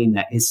physically being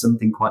there is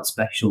something quite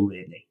special,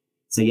 really.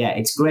 So yeah,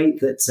 it's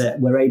great that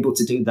we're able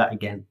to do that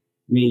again.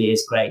 Really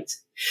is great.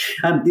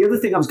 The other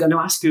thing I was going to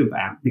ask you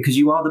about, because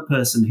you are the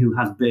person who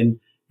has been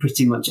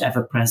pretty much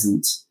ever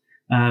present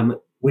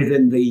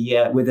within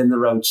the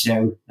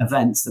Roadshow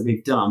events that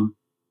we've done,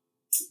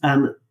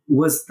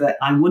 was that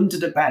I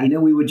wondered about,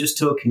 we were just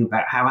talking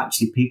about how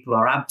actually people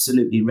are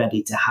absolutely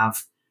ready to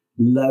have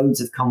loads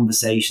of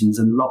conversations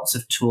and lots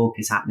of talk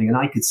is happening. And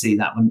I could see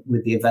that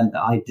with the event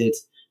that I did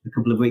a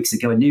couple of weeks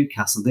ago in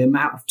Newcastle. The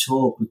amount of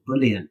talk was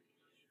brilliant.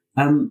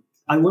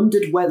 I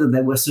wondered whether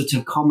there were sort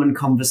of common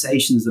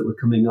conversations that were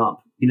coming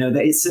up.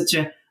 That it's such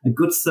a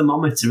good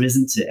thermometer,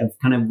 isn't it, of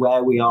kind of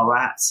where we are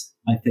at,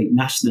 I think,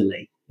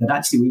 nationally. That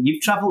actually, when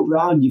you've travelled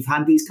around, you've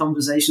had these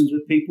conversations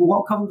with people.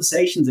 What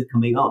conversations are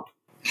coming up?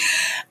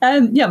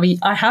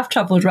 I have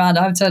travelled around.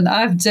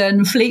 I've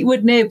done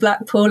Fleetwood near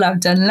Blackpool. I've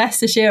done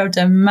Leicestershire. I've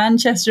done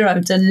Manchester.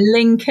 I've done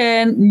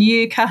Lincoln,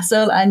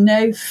 Newcastle. I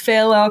know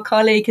Phil, our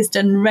colleague, has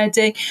done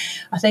Reading.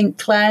 I think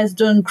Claire's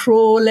done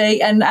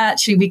Crawley. And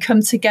actually, we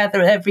come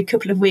together every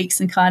couple of weeks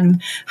and kind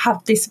of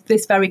have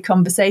this very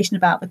conversation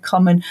about the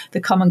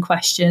common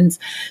questions.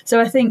 So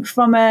I think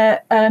from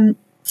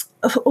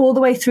all the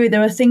way through,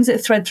 there are things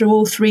that thread through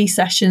all 3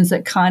 sessions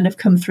that kind of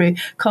come through.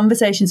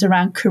 Conversations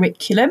around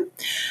curriculum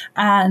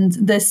and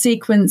the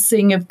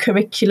sequencing of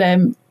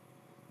curriculum.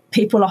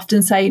 People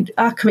often say,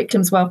 our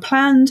curriculum's well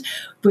planned,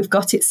 we've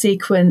got it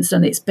sequenced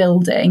and it's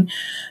building.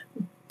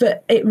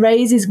 But it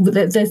raises,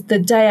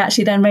 the day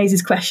actually then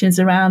raises questions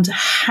around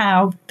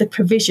how the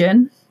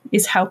provision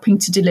is helping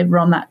to deliver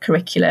on that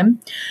curriculum,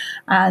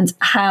 and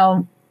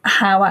how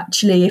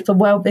actually if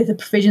the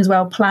provision's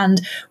well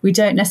planned, we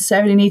don't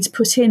necessarily need to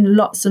put in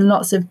lots and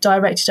lots of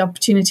directed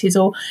opportunities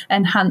or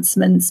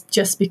enhancements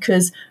just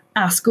because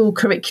our school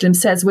curriculum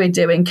says we're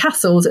doing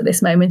castles at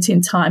this moment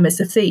in time as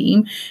a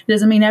theme. It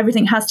doesn't mean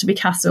everything has to be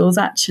castles.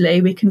 Actually,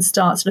 we can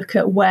start to look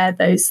at where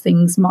those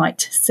things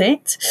might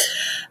sit,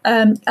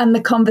 and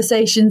the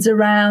conversations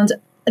around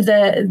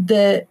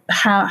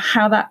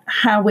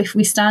how if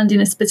we stand in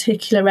a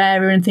particular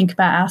area and think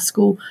about our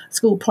school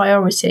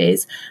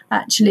priorities,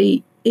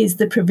 actually is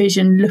the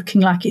provision looking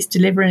like it's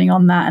delivering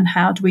on that, and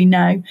how do we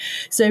know?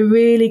 So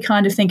really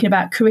kind of thinking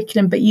about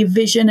curriculum, but your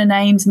vision and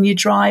aims and your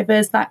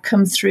drivers, that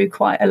comes through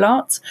quite a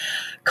lot.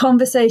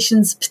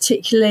 Conversations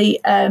particularly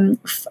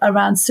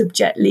around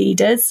subject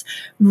leaders,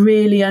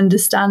 really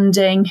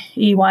understanding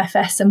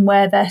EYFS and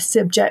where their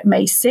subject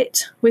may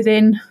sit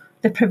within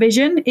the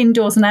provision,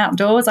 indoors and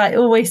outdoors. I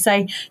always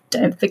say,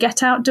 don't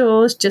forget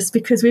outdoors. Just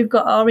because we've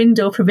got our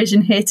indoor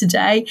provision here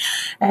today,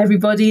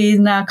 everybody is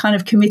now kind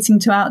of committing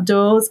to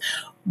outdoors.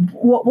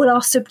 What will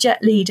our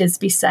subject leaders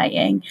be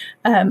saying?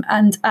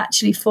 And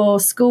actually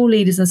for school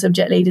leaders and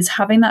subject leaders,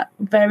 having that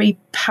very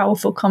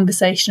powerful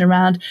conversation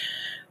around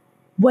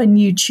when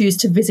you choose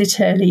to visit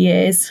early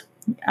years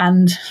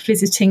and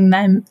visiting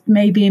them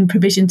maybe in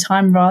provision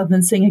time rather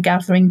than seeing a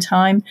gathering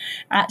time,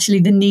 actually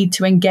the need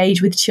to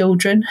engage with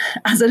children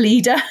as a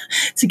leader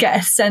to get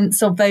a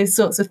sense of those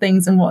sorts of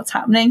things and what's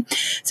happening.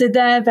 So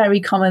they're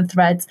very common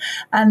threads.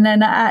 And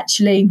then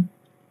actually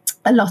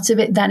a lot of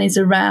it then is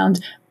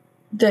around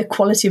the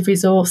quality of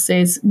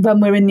resources.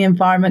 When we're in the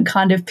environment,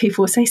 kind of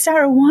people will say,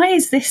 Sarah, why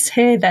is this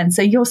here then?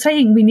 So you're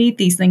saying we need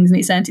these things and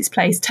it's earned its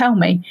place. Tell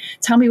me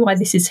why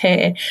this is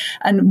here,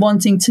 and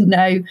wanting to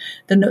know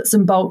the nuts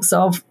and bolts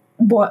of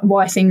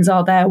why things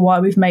are there, why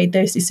we've made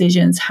those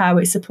decisions, how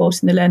it's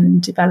supporting the learning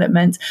and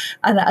development.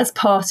 And as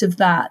part of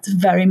that,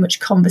 very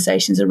much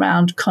conversations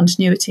around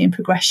continuity and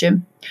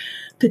progression,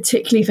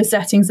 particularly for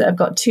settings that have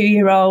got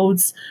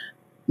 2-year-olds,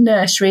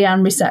 nursery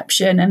and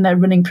reception, and they're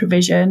running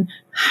provision,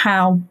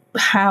 how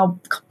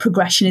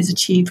progression is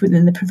achieved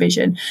within the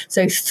provision.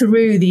 So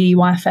through the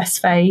EYFS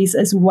phase,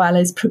 as well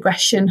as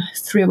progression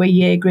through a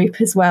year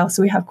group as well.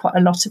 So we have quite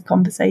a lot of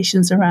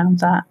conversations around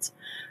that.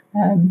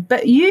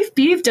 But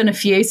you've done a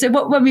few. So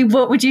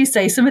what would you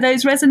say? Some of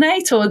those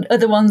resonate, or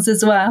other ones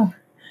as well?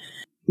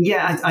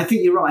 Yeah, I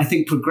think you're right. I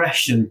think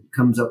progression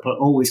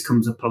always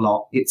comes up a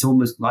lot. It's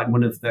almost like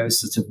one of those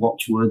sort of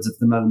watchwords of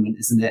the moment,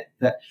 isn't it?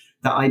 That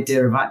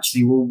idea of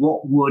actually, well,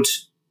 what would,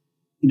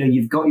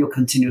 you've got your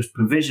continuous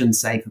provision,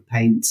 say, for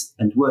paint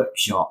and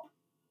workshop.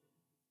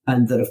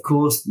 And that, of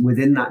course,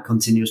 within that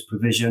continuous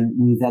provision,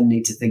 we then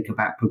need to think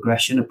about a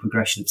progression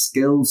of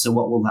skills. So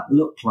what will that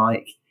look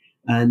like?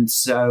 And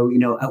so,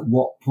 at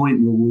what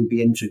point will we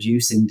be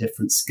introducing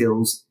different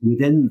skills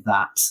within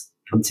that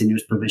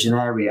continuous provision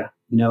area?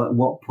 At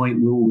what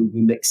point will we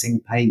be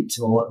mixing paint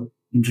or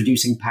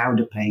introducing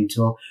powder paint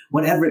or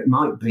whatever it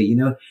might be?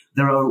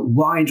 There are a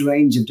wide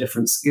range of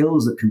different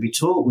skills that can be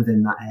taught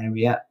within that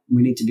area.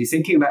 We need to be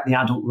thinking about the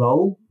adult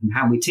role and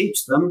how we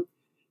teach them.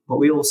 But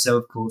we also,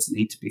 of course,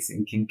 need to be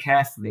thinking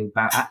carefully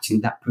about actually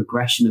that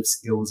progression of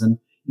skills and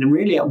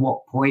really at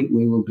what point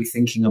we will be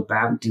thinking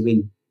about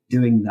doing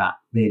that,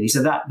 really.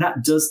 So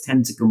that does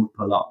tend to come up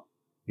a lot.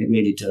 It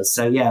really does.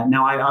 So, yeah,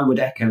 no, I would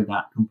echo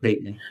that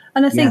completely.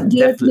 And I think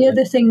the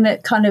other thing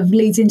that kind of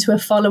leads into a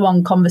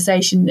follow-on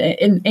conversation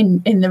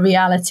in the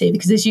reality,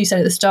 because as you said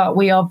at the start,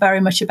 we are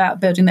very much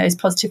about building those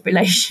positive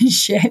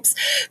relationships.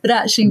 But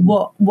actually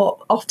what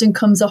often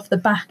comes off the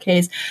back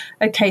is,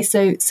 okay,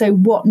 so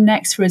what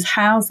next for us?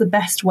 How's the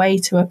best way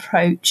to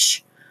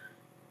approach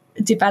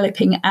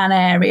developing an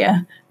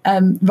area?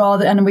 And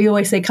we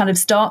always say kind of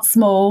start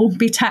small,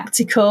 be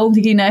tactical,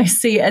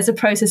 see it as a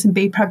process and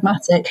be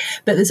pragmatic.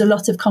 But there's a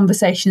lot of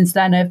conversations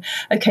then of,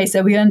 okay,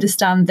 so we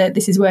understand that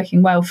this is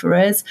working well for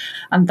us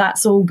and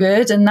that's all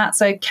good and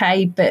that's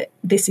okay, but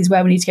this is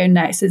where we need to go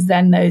next. Is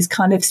then those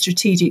kind of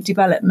strategic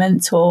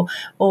development or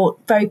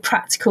very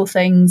practical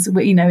things,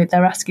 if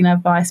they're asking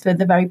advice for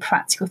the very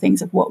practical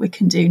things of what we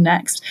can do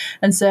next.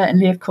 And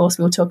certainly, of course,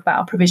 we'll talk about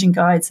our provision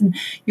guides, and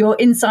your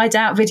Inside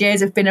Out videos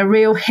have been a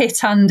real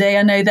hit, Andy.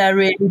 I know they're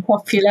really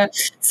popular.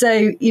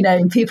 So,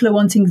 people are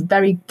wanting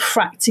very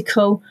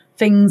practical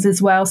things as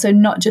well. So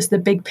not just the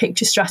big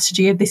picture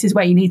strategy of this is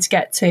where you need to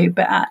get to,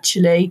 but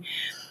actually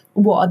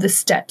what are the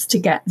steps to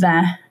get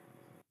there?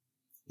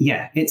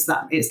 Yeah, it's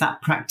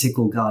that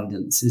practical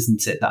guidance,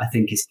 isn't it, that I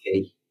think is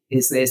key.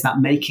 It's that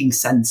making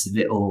sense of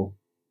it all,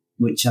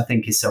 which I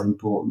think is so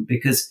important,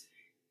 because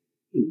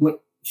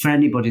for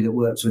anybody that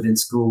works within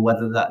school,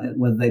 whether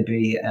they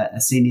be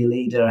a senior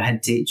leader, a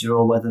head teacher,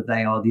 or whether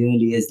they are the early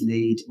years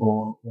lead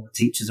or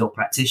teachers or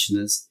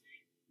practitioners,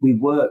 we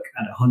work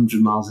at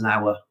 100 miles an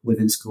hour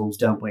within schools,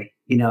 don't we?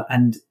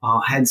 And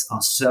our heads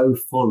are so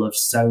full of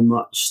so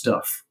much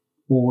stuff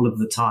all of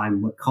the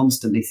time. We're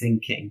constantly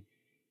thinking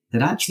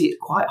that actually it's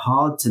quite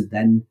hard to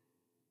then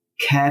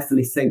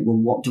carefully think, well,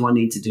 what do I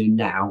need to do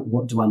now?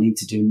 What do I need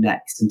to do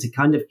next? And to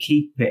kind of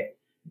keep it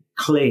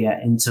clear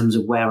in terms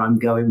of where I'm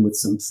going with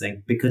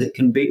something, because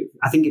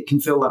I think it can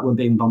feel like we're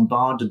being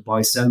bombarded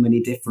by so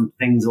many different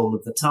things all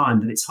of the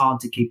time that it's hard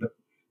to keep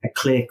a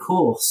clear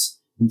course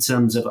in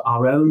terms of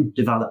our own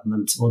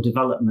development or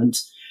development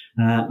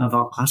of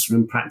our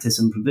classroom practice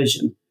and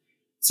provision.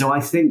 So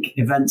I think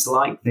events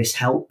like this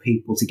help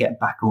people to get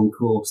back on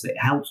course. It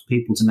helps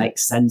people to make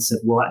sense of,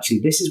 well, actually,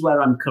 this is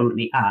where I'm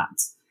currently at,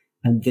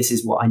 and this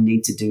is what I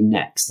need to do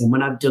next. And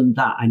when I've done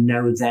that, I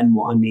know then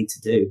what I need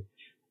to do.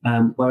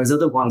 Whereas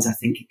otherwise, I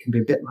think it can be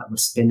a bit like we're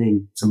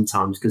spinning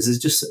sometimes, because there's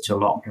just such a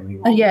lot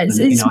going on. Yeah, it's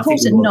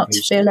important not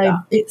to feel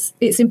over.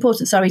 It's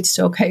important. Sorry to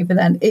talk over.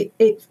 Then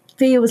it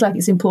feels like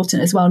it's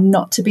important as well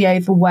not to be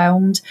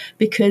overwhelmed,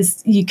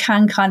 because you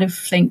can kind of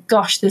think,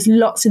 gosh, there's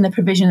lots in the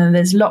provision and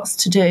there's lots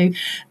to do.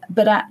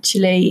 But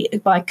actually,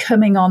 by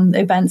coming on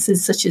events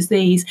such as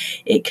these,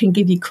 it can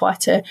give you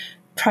quite a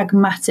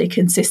pragmatic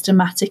and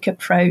systematic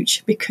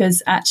approach,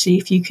 because actually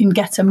if you can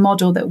get a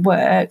model that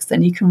works,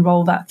 then you can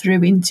roll that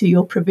through into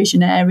your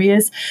provision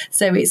areas.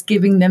 So it's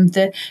giving them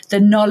the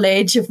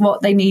knowledge of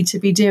what they need to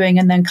be doing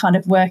and then kind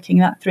of working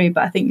that through.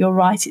 But I think you're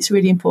right, it's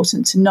really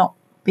important to not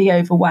be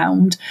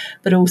overwhelmed,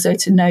 but also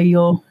to know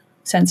your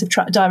sense of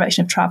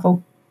direction of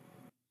travel.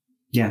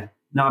 Yeah,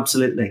 no,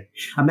 absolutely.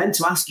 I meant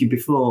to ask you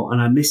before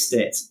and I missed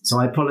it, so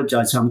I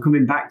apologise. So I'm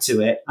coming back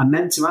to it. I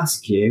meant to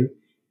ask you,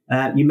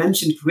 you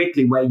mentioned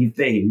quickly where you've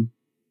been,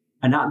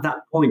 and at that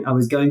point I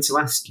was going to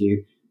ask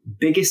you,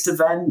 biggest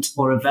event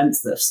or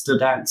events that have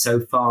stood out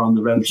so far on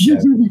the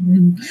Roadshow?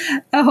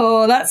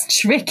 Oh, that's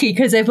tricky,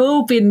 because they've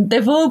all been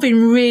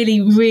really,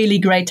 really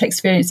great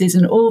experiences,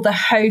 and all the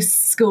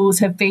host schools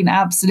have been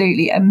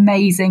absolutely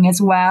amazing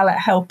as well at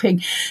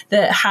helping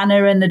the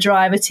Hannah and the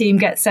driver team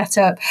get set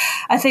up.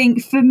 I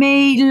think for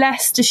me,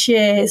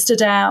 Leicestershire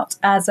stood out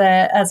as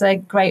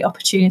a great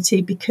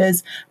opportunity,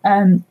 because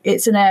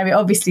it's an area,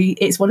 obviously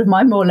it's one of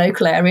my more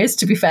local areas,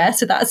 to be fair,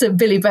 so that's a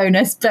Billy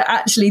bonus. But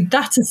actually,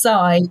 that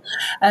aside,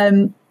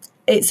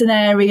 it's an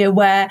area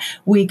where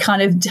we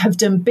kind of have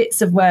done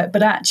bits of work,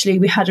 but actually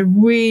we had a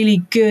really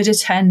good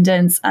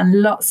attendance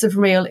and lots of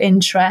real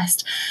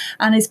interest.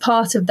 And as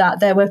part of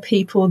that, there were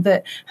people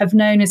that have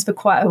known us for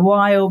quite a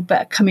while,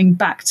 but coming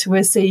back to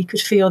us, so you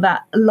could feel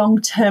that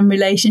long-term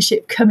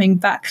relationship coming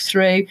back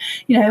through.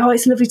 You know, oh,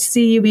 it's lovely to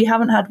see you. We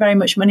haven't had very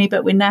much money,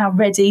 but we're now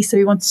ready. So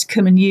we wanted to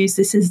come and use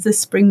this as the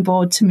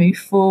springboard to move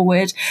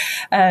forward.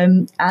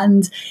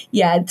 And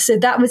yeah, so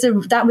that was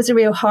a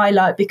real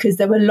highlight, because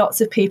there were lots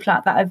of people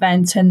at that event,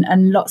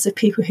 and lots of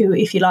people who,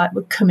 if you like,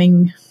 were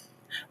coming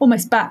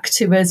almost back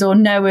to us or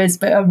know us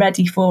but are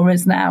ready for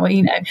us now,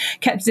 you know,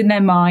 kept us in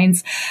their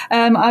minds.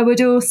 I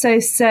would also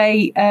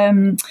say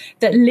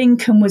that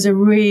Lincoln was a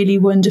really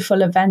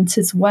wonderful event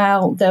as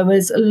well. There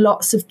was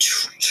lots of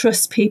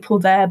trust people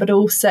there, but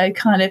also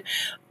kind of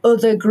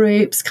other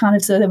groups, kind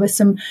of, so there were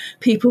some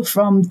people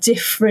from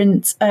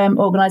different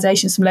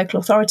organisations, some local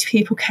authority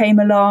people came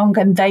along,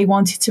 and they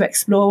wanted to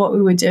explore what we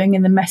were doing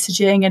in the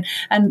messaging,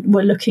 and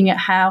were looking at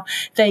how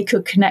they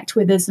could connect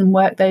with us and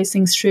work those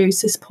things through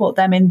to support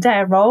them in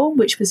their role,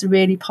 which was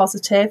really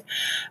positive.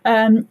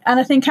 And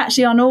I think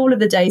actually on all of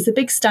the days, the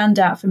big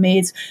standout for me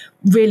is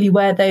really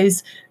where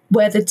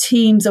the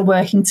teams are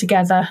working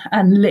together,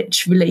 and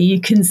literally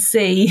you can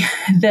see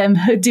them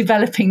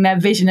developing their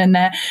vision and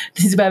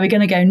this is where we're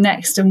going to go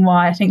next and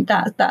why. I think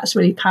that's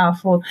really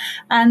powerful.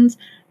 And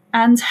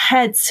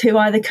heads who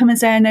either come and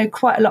say, I know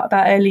quite a lot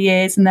about early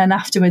years, and then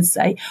afterwards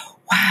say,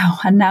 wow,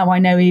 and now I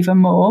know even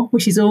more,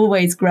 which is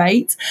always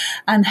great.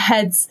 And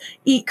heads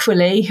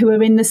equally who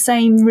are in the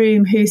same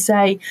room who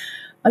say,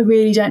 I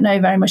really don't know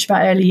very much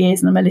about early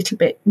years and I'm a little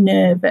bit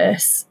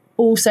nervous.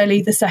 Also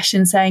leave the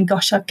session saying,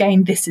 gosh, I've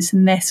gained this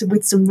and this,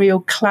 with some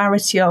real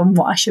clarity on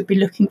what I should be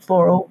looking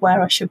for or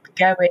where I should be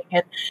going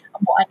and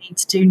what I need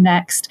to do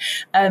next.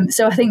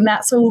 So I think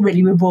that's all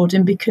really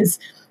rewarding, because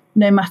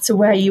no matter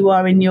where you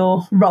are in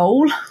your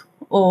role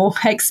or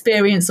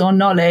experience or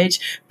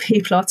knowledge,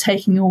 people are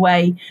taking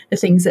away the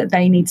things that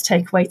they need to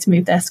take away to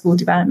move their school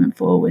development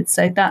forward.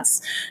 So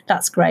that's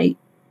great.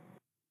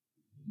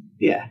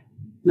 Yeah,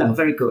 no,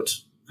 very good.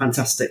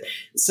 Fantastic.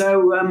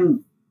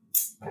 So,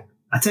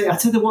 I tell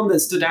you the one that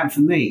stood out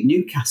for me,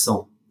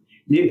 Newcastle.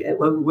 We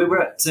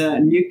were at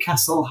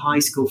Newcastle High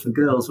School for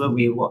Girls, weren't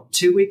we?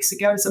 2 weeks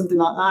ago, something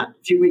like that?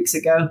 A few weeks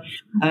ago.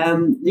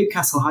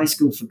 Newcastle High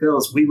School for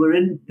Girls. We were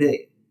in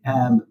the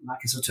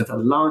like a sort of a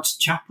large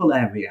chapel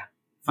area,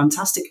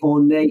 fantastic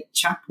ornate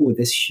chapel with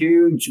this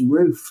huge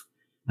roof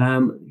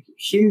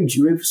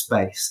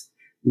space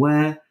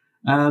where.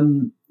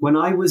 When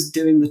I was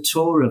doing the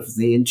tour of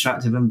the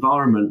interactive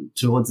environment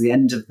towards the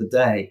end of the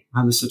day,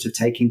 I was sort of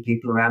taking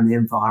people around the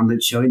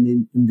environment, showing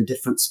them the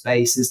different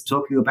spaces,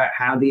 talking about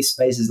how these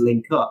spaces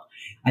link up.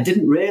 I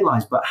didn't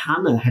realise, but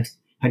Hannah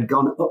had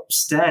gone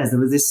upstairs. There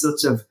was this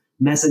sort of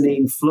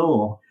mezzanine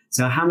floor.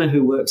 So Hannah,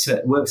 who works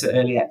at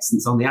Early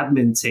Excellence on the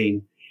admin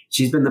team,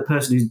 she's been the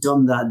person who's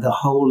done the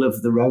whole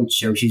of the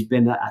Roadshow. She's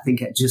been, I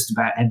think, at just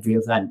about every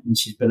event, and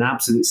she's been an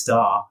absolute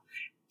star.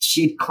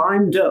 She'd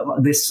climbed up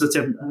this sort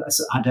of,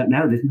 I don't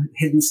know, this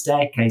hidden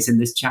staircase in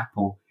this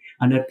chapel,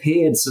 and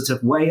appeared sort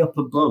of way up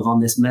above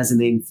on this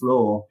mezzanine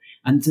floor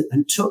and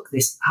took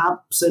this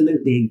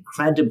absolutely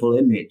incredible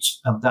image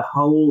of the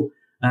whole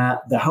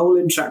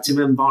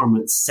interactive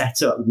environment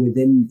set up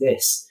within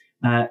this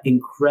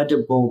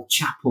incredible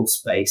chapel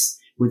space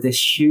with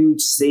this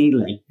huge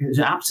ceiling. It was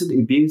an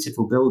absolutely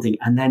beautiful building.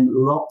 And then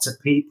lots of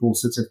people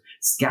sort of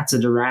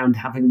scattered around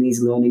having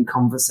these learning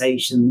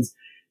conversations,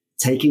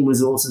 taking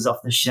resources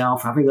off the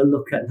shelf, having a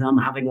look at them,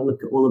 having a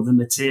look at all of the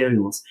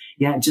materials.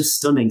 Yeah, just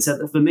stunning.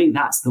 So for me,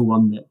 that's the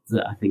one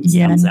that I think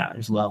stands out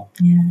as well.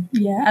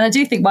 Yeah. And I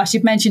do think, whilst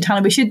you've mentioned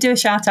Hannah, we should do a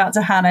shout out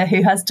to Hannah,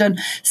 who has done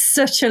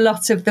such a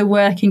lot of the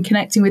work in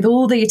connecting with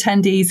all the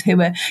attendees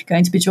who are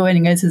going to be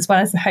joining us, as well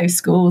as the host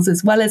schools,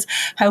 as well as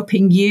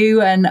helping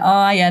you and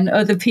I and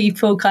other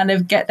people kind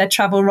of get their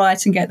travel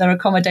right and get their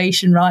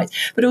accommodation right,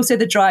 but also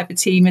the driver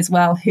team as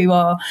well, who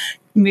are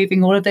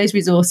moving all of those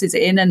resources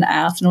in and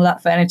out and all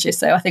that furniture.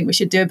 So I think we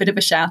should do a bit of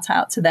a shout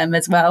out to them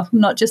as well,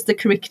 not just the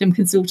curriculum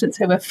consultants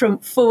who are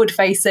forward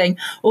facing,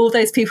 all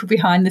those people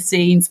behind the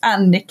scenes,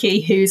 and Nikki,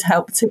 who's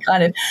helped to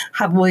kind of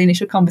have all the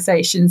initial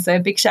conversations. So a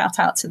big shout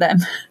out to them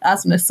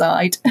as an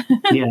aside.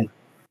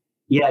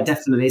 Yeah,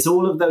 definitely. It's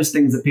all of those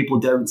things that people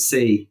don't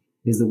see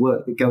is the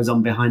work that goes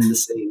on behind the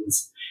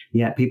scenes.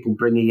 Yeah, people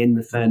bringing in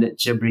the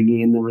furniture, bringing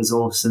in the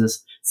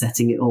resources,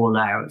 setting it all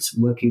out,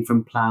 working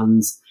from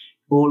plans,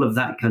 all of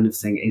that kind of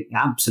thing. It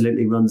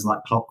absolutely runs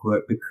like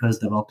clockwork because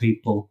there are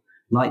people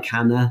like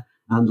Hannah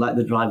and like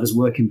the drivers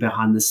working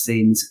behind the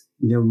scenes,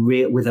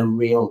 with a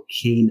real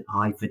keen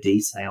eye for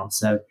detail.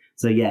 So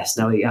yes,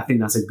 no, I think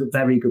that's a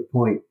very good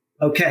point.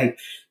 Okay,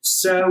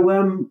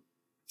 so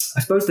I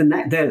suppose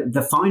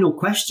the final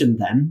question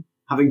then,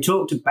 having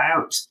talked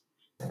about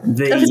I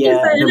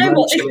know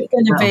what this is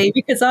going to be,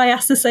 because I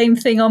asked the same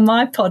thing on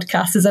my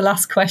podcast as a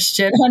last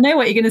question. I know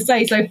what you're going to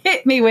say, so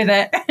hit me with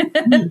it.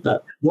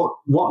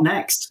 What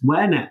next?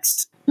 Where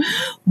next?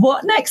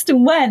 What next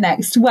and where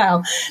next?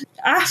 Well,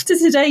 after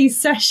today's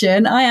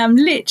session, I am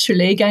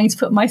literally going to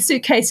put my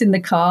suitcase in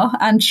the car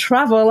and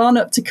travel on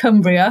up to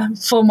Cumbria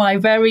for my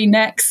very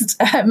next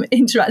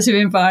interactive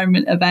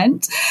environment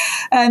event.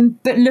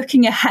 But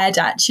looking ahead,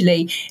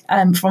 actually,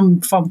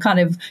 from kind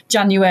of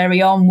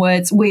January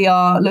onwards, we've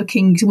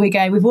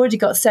already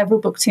got several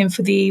booked in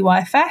for the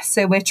EYFS.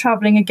 So we're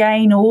travelling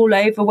again all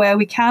over where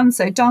we can.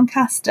 So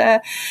Doncaster,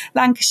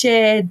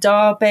 Lancashire,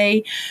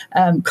 Derby,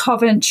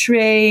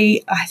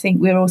 Coventry. I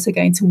think we're also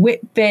going to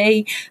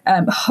Whitby,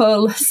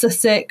 Hull,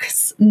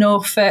 Sussex,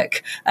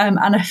 Norfolk, and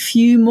a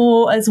few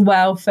more as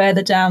well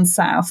further down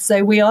south.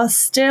 So we are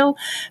still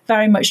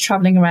very much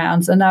travelling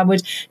around. And I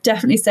would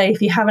definitely say,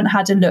 if you haven't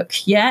had a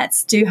look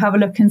yet, do have a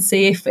look and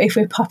see if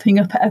we're popping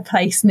up at a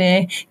place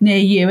near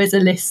you as a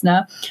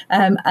listener.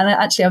 And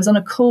actually, I was on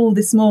a call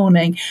this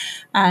morning,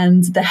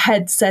 and the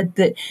head said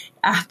that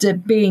after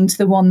being to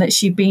the one that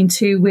she'd been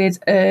to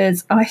with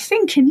us, I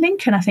think in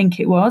Lincoln, I think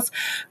it was,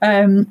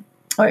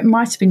 or it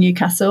might have been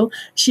Newcastle,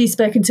 she's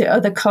spoken to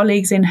other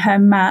colleagues in her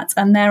mat,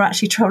 and they're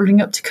actually travelling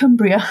up to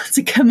Cumbria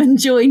to come and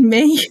join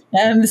me.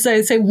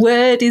 So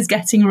word is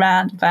getting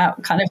around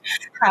about kind of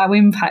how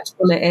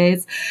impactful it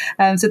is.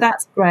 So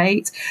that's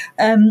great.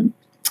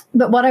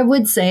 But what I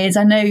would say is,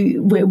 I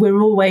know we're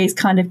always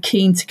kind of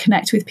keen to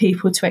connect with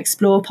people to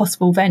explore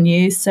possible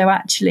venues. So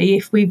actually,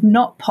 if we've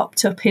not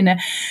popped up in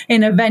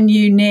a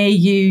venue near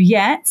you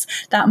yet,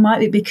 that might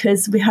be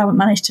because we haven't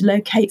managed to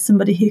locate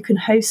somebody who can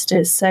host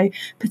us. So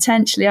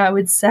potentially, I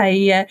would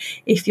say,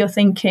 if you're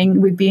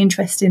thinking we'd be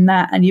interested in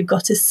that, and you've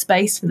got a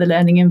space for the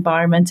learning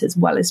environment as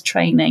well as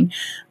training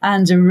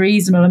and a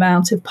reasonable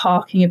amount of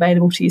parking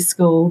available to your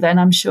school, then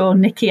I'm sure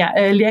Nikki at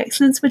Early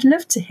Excellence would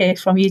love to hear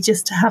from you,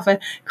 just to have a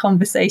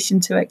conversation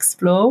to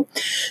explore.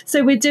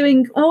 So we're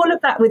doing all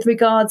of that with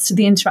regards to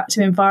the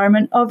interactive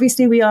environment.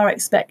 Obviously, we are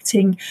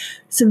expecting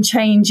some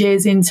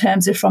changes in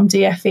terms of from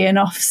DFE and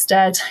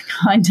Ofsted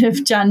kind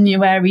of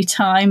January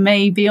time,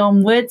 maybe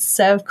onwards.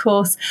 So of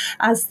course,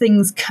 as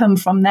things come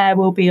from there,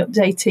 we'll be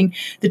updating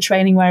the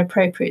training where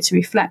appropriate to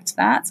reflect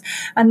that.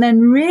 And then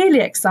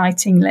really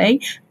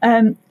excitingly,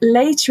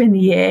 later in the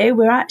year,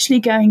 we're actually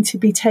going to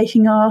be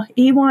taking our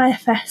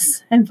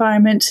EYFS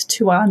environment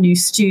to our new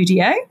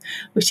studio,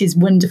 which is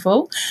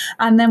wonderful.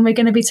 And then we're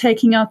going to be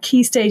taking our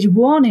Key Stage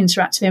 1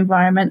 interactive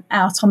environment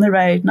out on the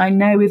road. And I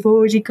know we've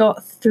already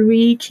got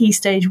 3 Key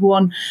Stage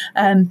 1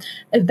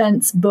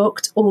 events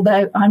booked,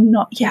 although I'm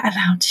not yet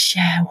allowed to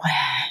share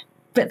where.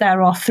 But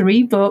there are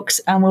 3 booked,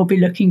 and we'll be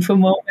looking for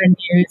more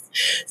venues.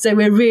 So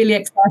we're really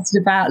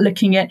excited about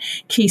looking at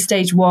Key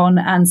Stage 1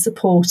 and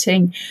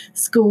supporting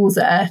schools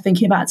that are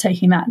thinking about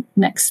taking that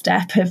next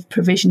step of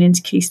provision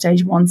into Key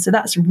Stage 1. So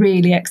that's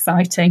really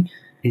exciting.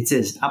 It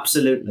is,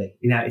 absolutely.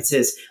 It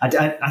is. I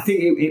think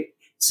it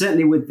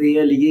certainly with the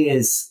early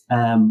years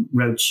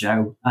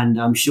roadshow,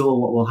 and I'm sure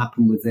what will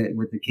happen with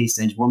the Key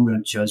Stage 1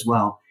 roadshow as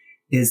well,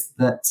 is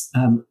that,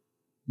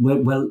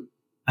 well,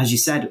 as you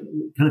said,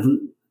 kind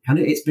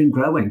of it's been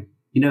growing.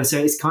 So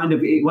it's kind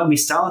of, when we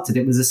started,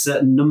 it was a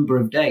certain number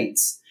of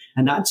dates,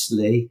 and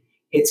actually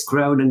it's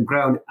grown and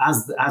grown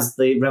as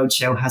the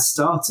roadshow has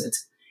started.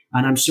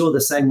 And I'm sure the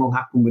same will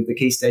happen with the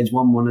Key Stage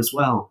 1 as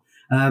well.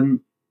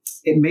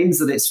 it means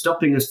that it's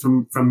stopping us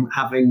from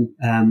having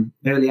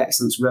Early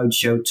Excellence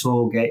Roadshow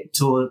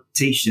tour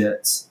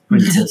T-shirts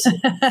printers,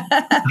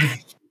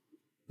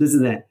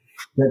 isn't it?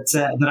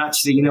 That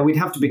actually, you know, we'd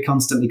have to be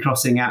constantly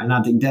crossing out and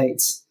adding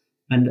dates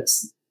and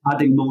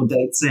adding more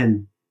dates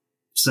in.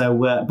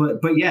 So,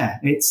 but yeah,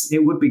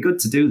 it would be good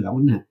to do that,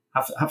 wouldn't it?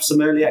 Have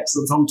some Early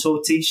Excellence on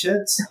tour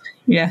T-shirts.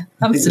 Yeah,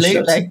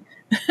 absolutely.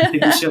 I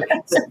think we should.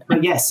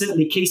 But yeah,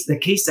 certainly the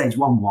Key Stage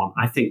 1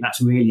 I think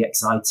that's really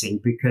exciting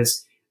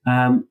because,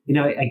 you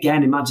know,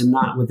 again, imagine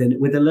that with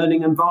a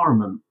learning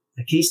environment,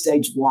 a Key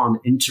Stage 1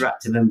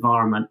 interactive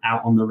environment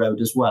out on the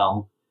road as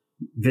well,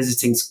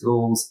 visiting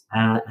schools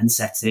and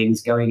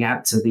settings, going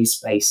out to these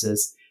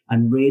spaces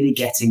and really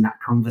getting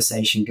that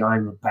conversation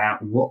going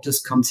about what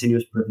does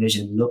continuous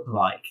provision look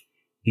like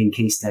in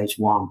Key Stage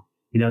 1.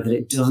 You know, that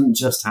it doesn't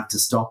just have to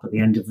stop at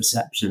the end of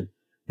reception,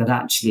 that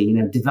actually, you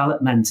know,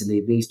 developmentally,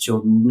 these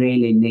children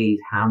really need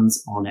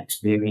hands-on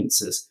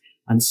experiences.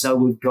 And so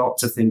we've got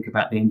to think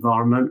about the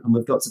environment, and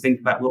we've got to think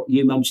about what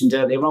you mentioned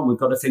earlier on. We've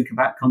got to think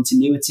about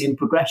continuity and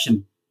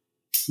progression.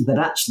 That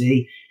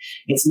actually,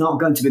 it's not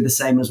going to be the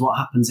same as what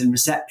happens in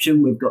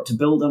reception. We've got to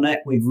build on it.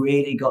 We've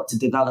really got to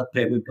develop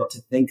it. We've got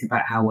to think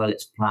about how well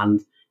it's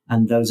planned.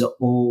 And those are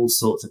all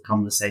sorts of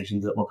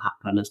conversations that will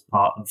happen as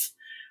part of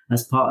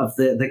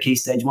the Key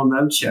Stage 1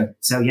 Roadshow.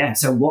 So yeah,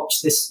 so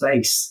watch this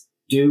space.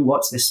 Do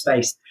watch this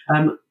space.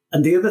 And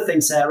the other thing,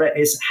 Sarah,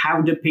 is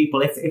how do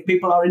people, if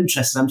people are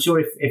interested, I'm sure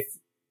if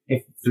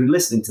through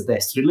listening to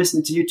this, through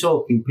listening to you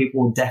talking,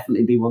 people will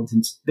definitely be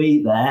wanting to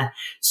be there.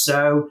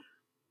 So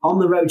on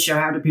the Roadshow,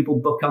 how do people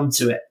book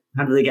onto it?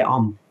 How do they get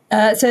on?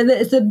 So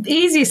the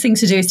easiest thing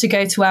to do is to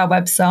go to our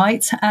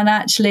website, and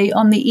actually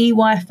on the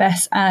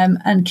EYFS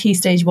and Key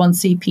Stage 1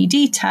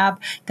 CPD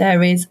tab,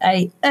 there is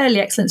a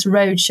Early Excellence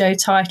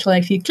Roadshow title.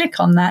 If you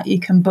click on that, you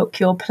can book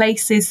your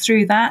places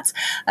through that.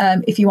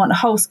 If you want a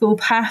whole school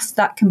pass,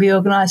 that can be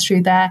organised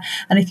through there.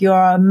 And if you're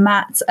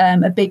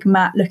a big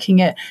mat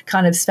looking at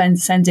kind of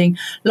sending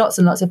lots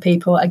and lots of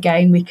people,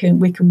 again, we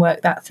can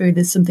work that through.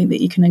 There's something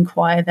that you can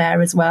inquire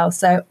there as well.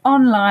 So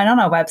online on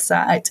our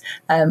website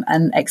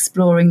and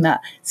exploring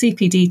that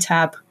CPD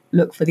tab,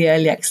 look for the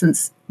Early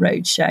Excellence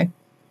Roadshow.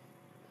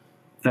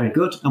 Very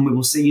good. And we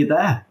will see you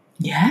there.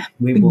 Yeah,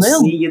 we will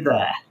see you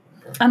there.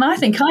 And I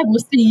think I will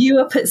see you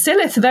up at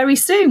Silith very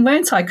soon,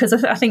 won't I? Because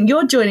I think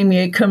you're joining me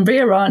in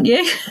Cumbria, aren't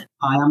you?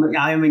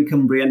 I am in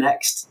Cumbria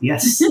next.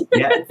 Yes.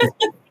 Yeah.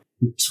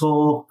 The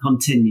tour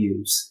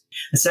continues.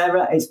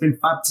 Sarah, it's been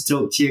fab to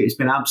talk to you. It's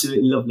been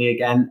absolutely lovely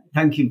again.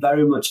 Thank you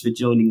very much for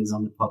joining us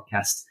on the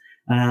podcast.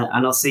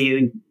 And I'll see you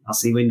in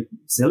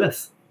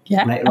Silith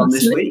later on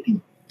this week.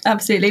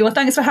 Absolutely. Well,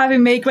 thanks for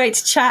having me. Great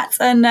to chat.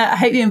 And I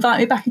hope you invite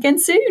me back again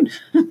soon.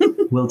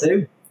 Will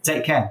do.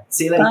 Take care.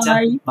 See you later.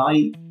 Bye.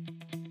 Bye.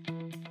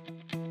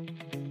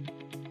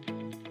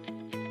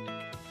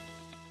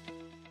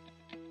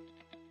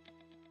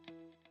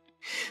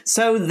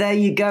 So there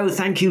you go.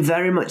 Thank you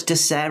very much to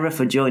Sarah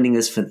for joining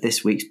us for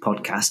this week's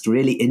podcast.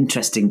 Really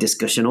interesting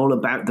discussion all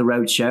about the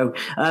Roadshow.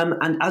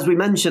 And as we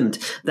mentioned,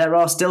 there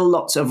are still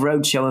lots of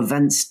Roadshow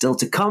events still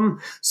to come.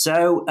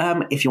 So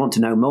if you want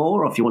to know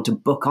more, or if you want to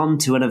book on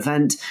to an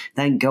event,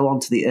 then go on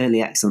to the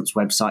Early Excellence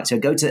website. So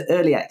go to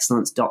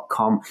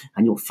earlyexcellence.com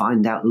and you'll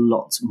find out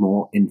lots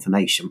more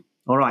information.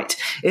 All right.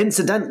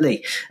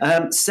 Incidentally,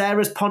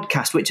 Sarah's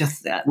podcast, which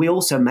we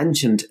also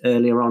mentioned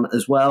earlier on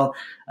as well,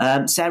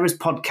 Sarah's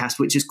podcast,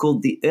 which is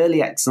called the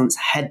Early Excellence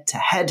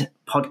Head-to-Head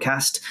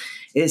podcast,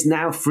 is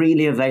now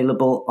freely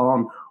available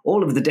on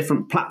all of the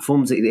different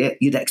platforms that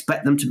you'd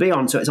expect them to be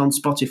on. So it's on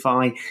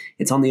Spotify,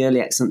 it's on the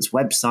Early Excellence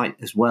website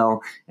as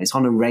well. It's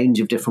on a range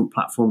of different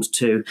platforms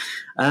too.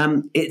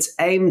 It's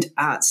aimed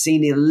at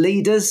senior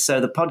leaders. So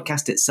the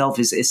podcast itself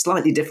is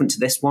slightly different to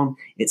this one.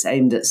 It's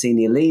aimed at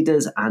senior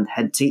leaders and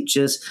head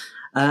teachers.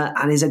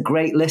 And is a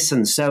great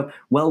listen. So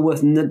well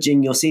worth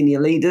nudging your senior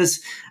leaders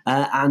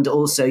and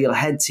also your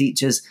head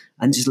teachers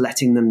and just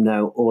letting them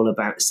know all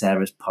about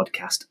Sarah's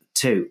podcast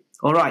too.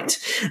 All right,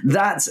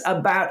 that's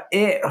about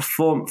it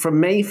from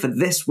me for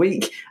this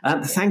week.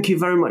 Thank you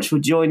very much for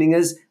joining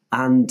us,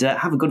 and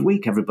have a good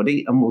week,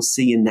 everybody, and we'll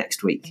see you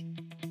next week.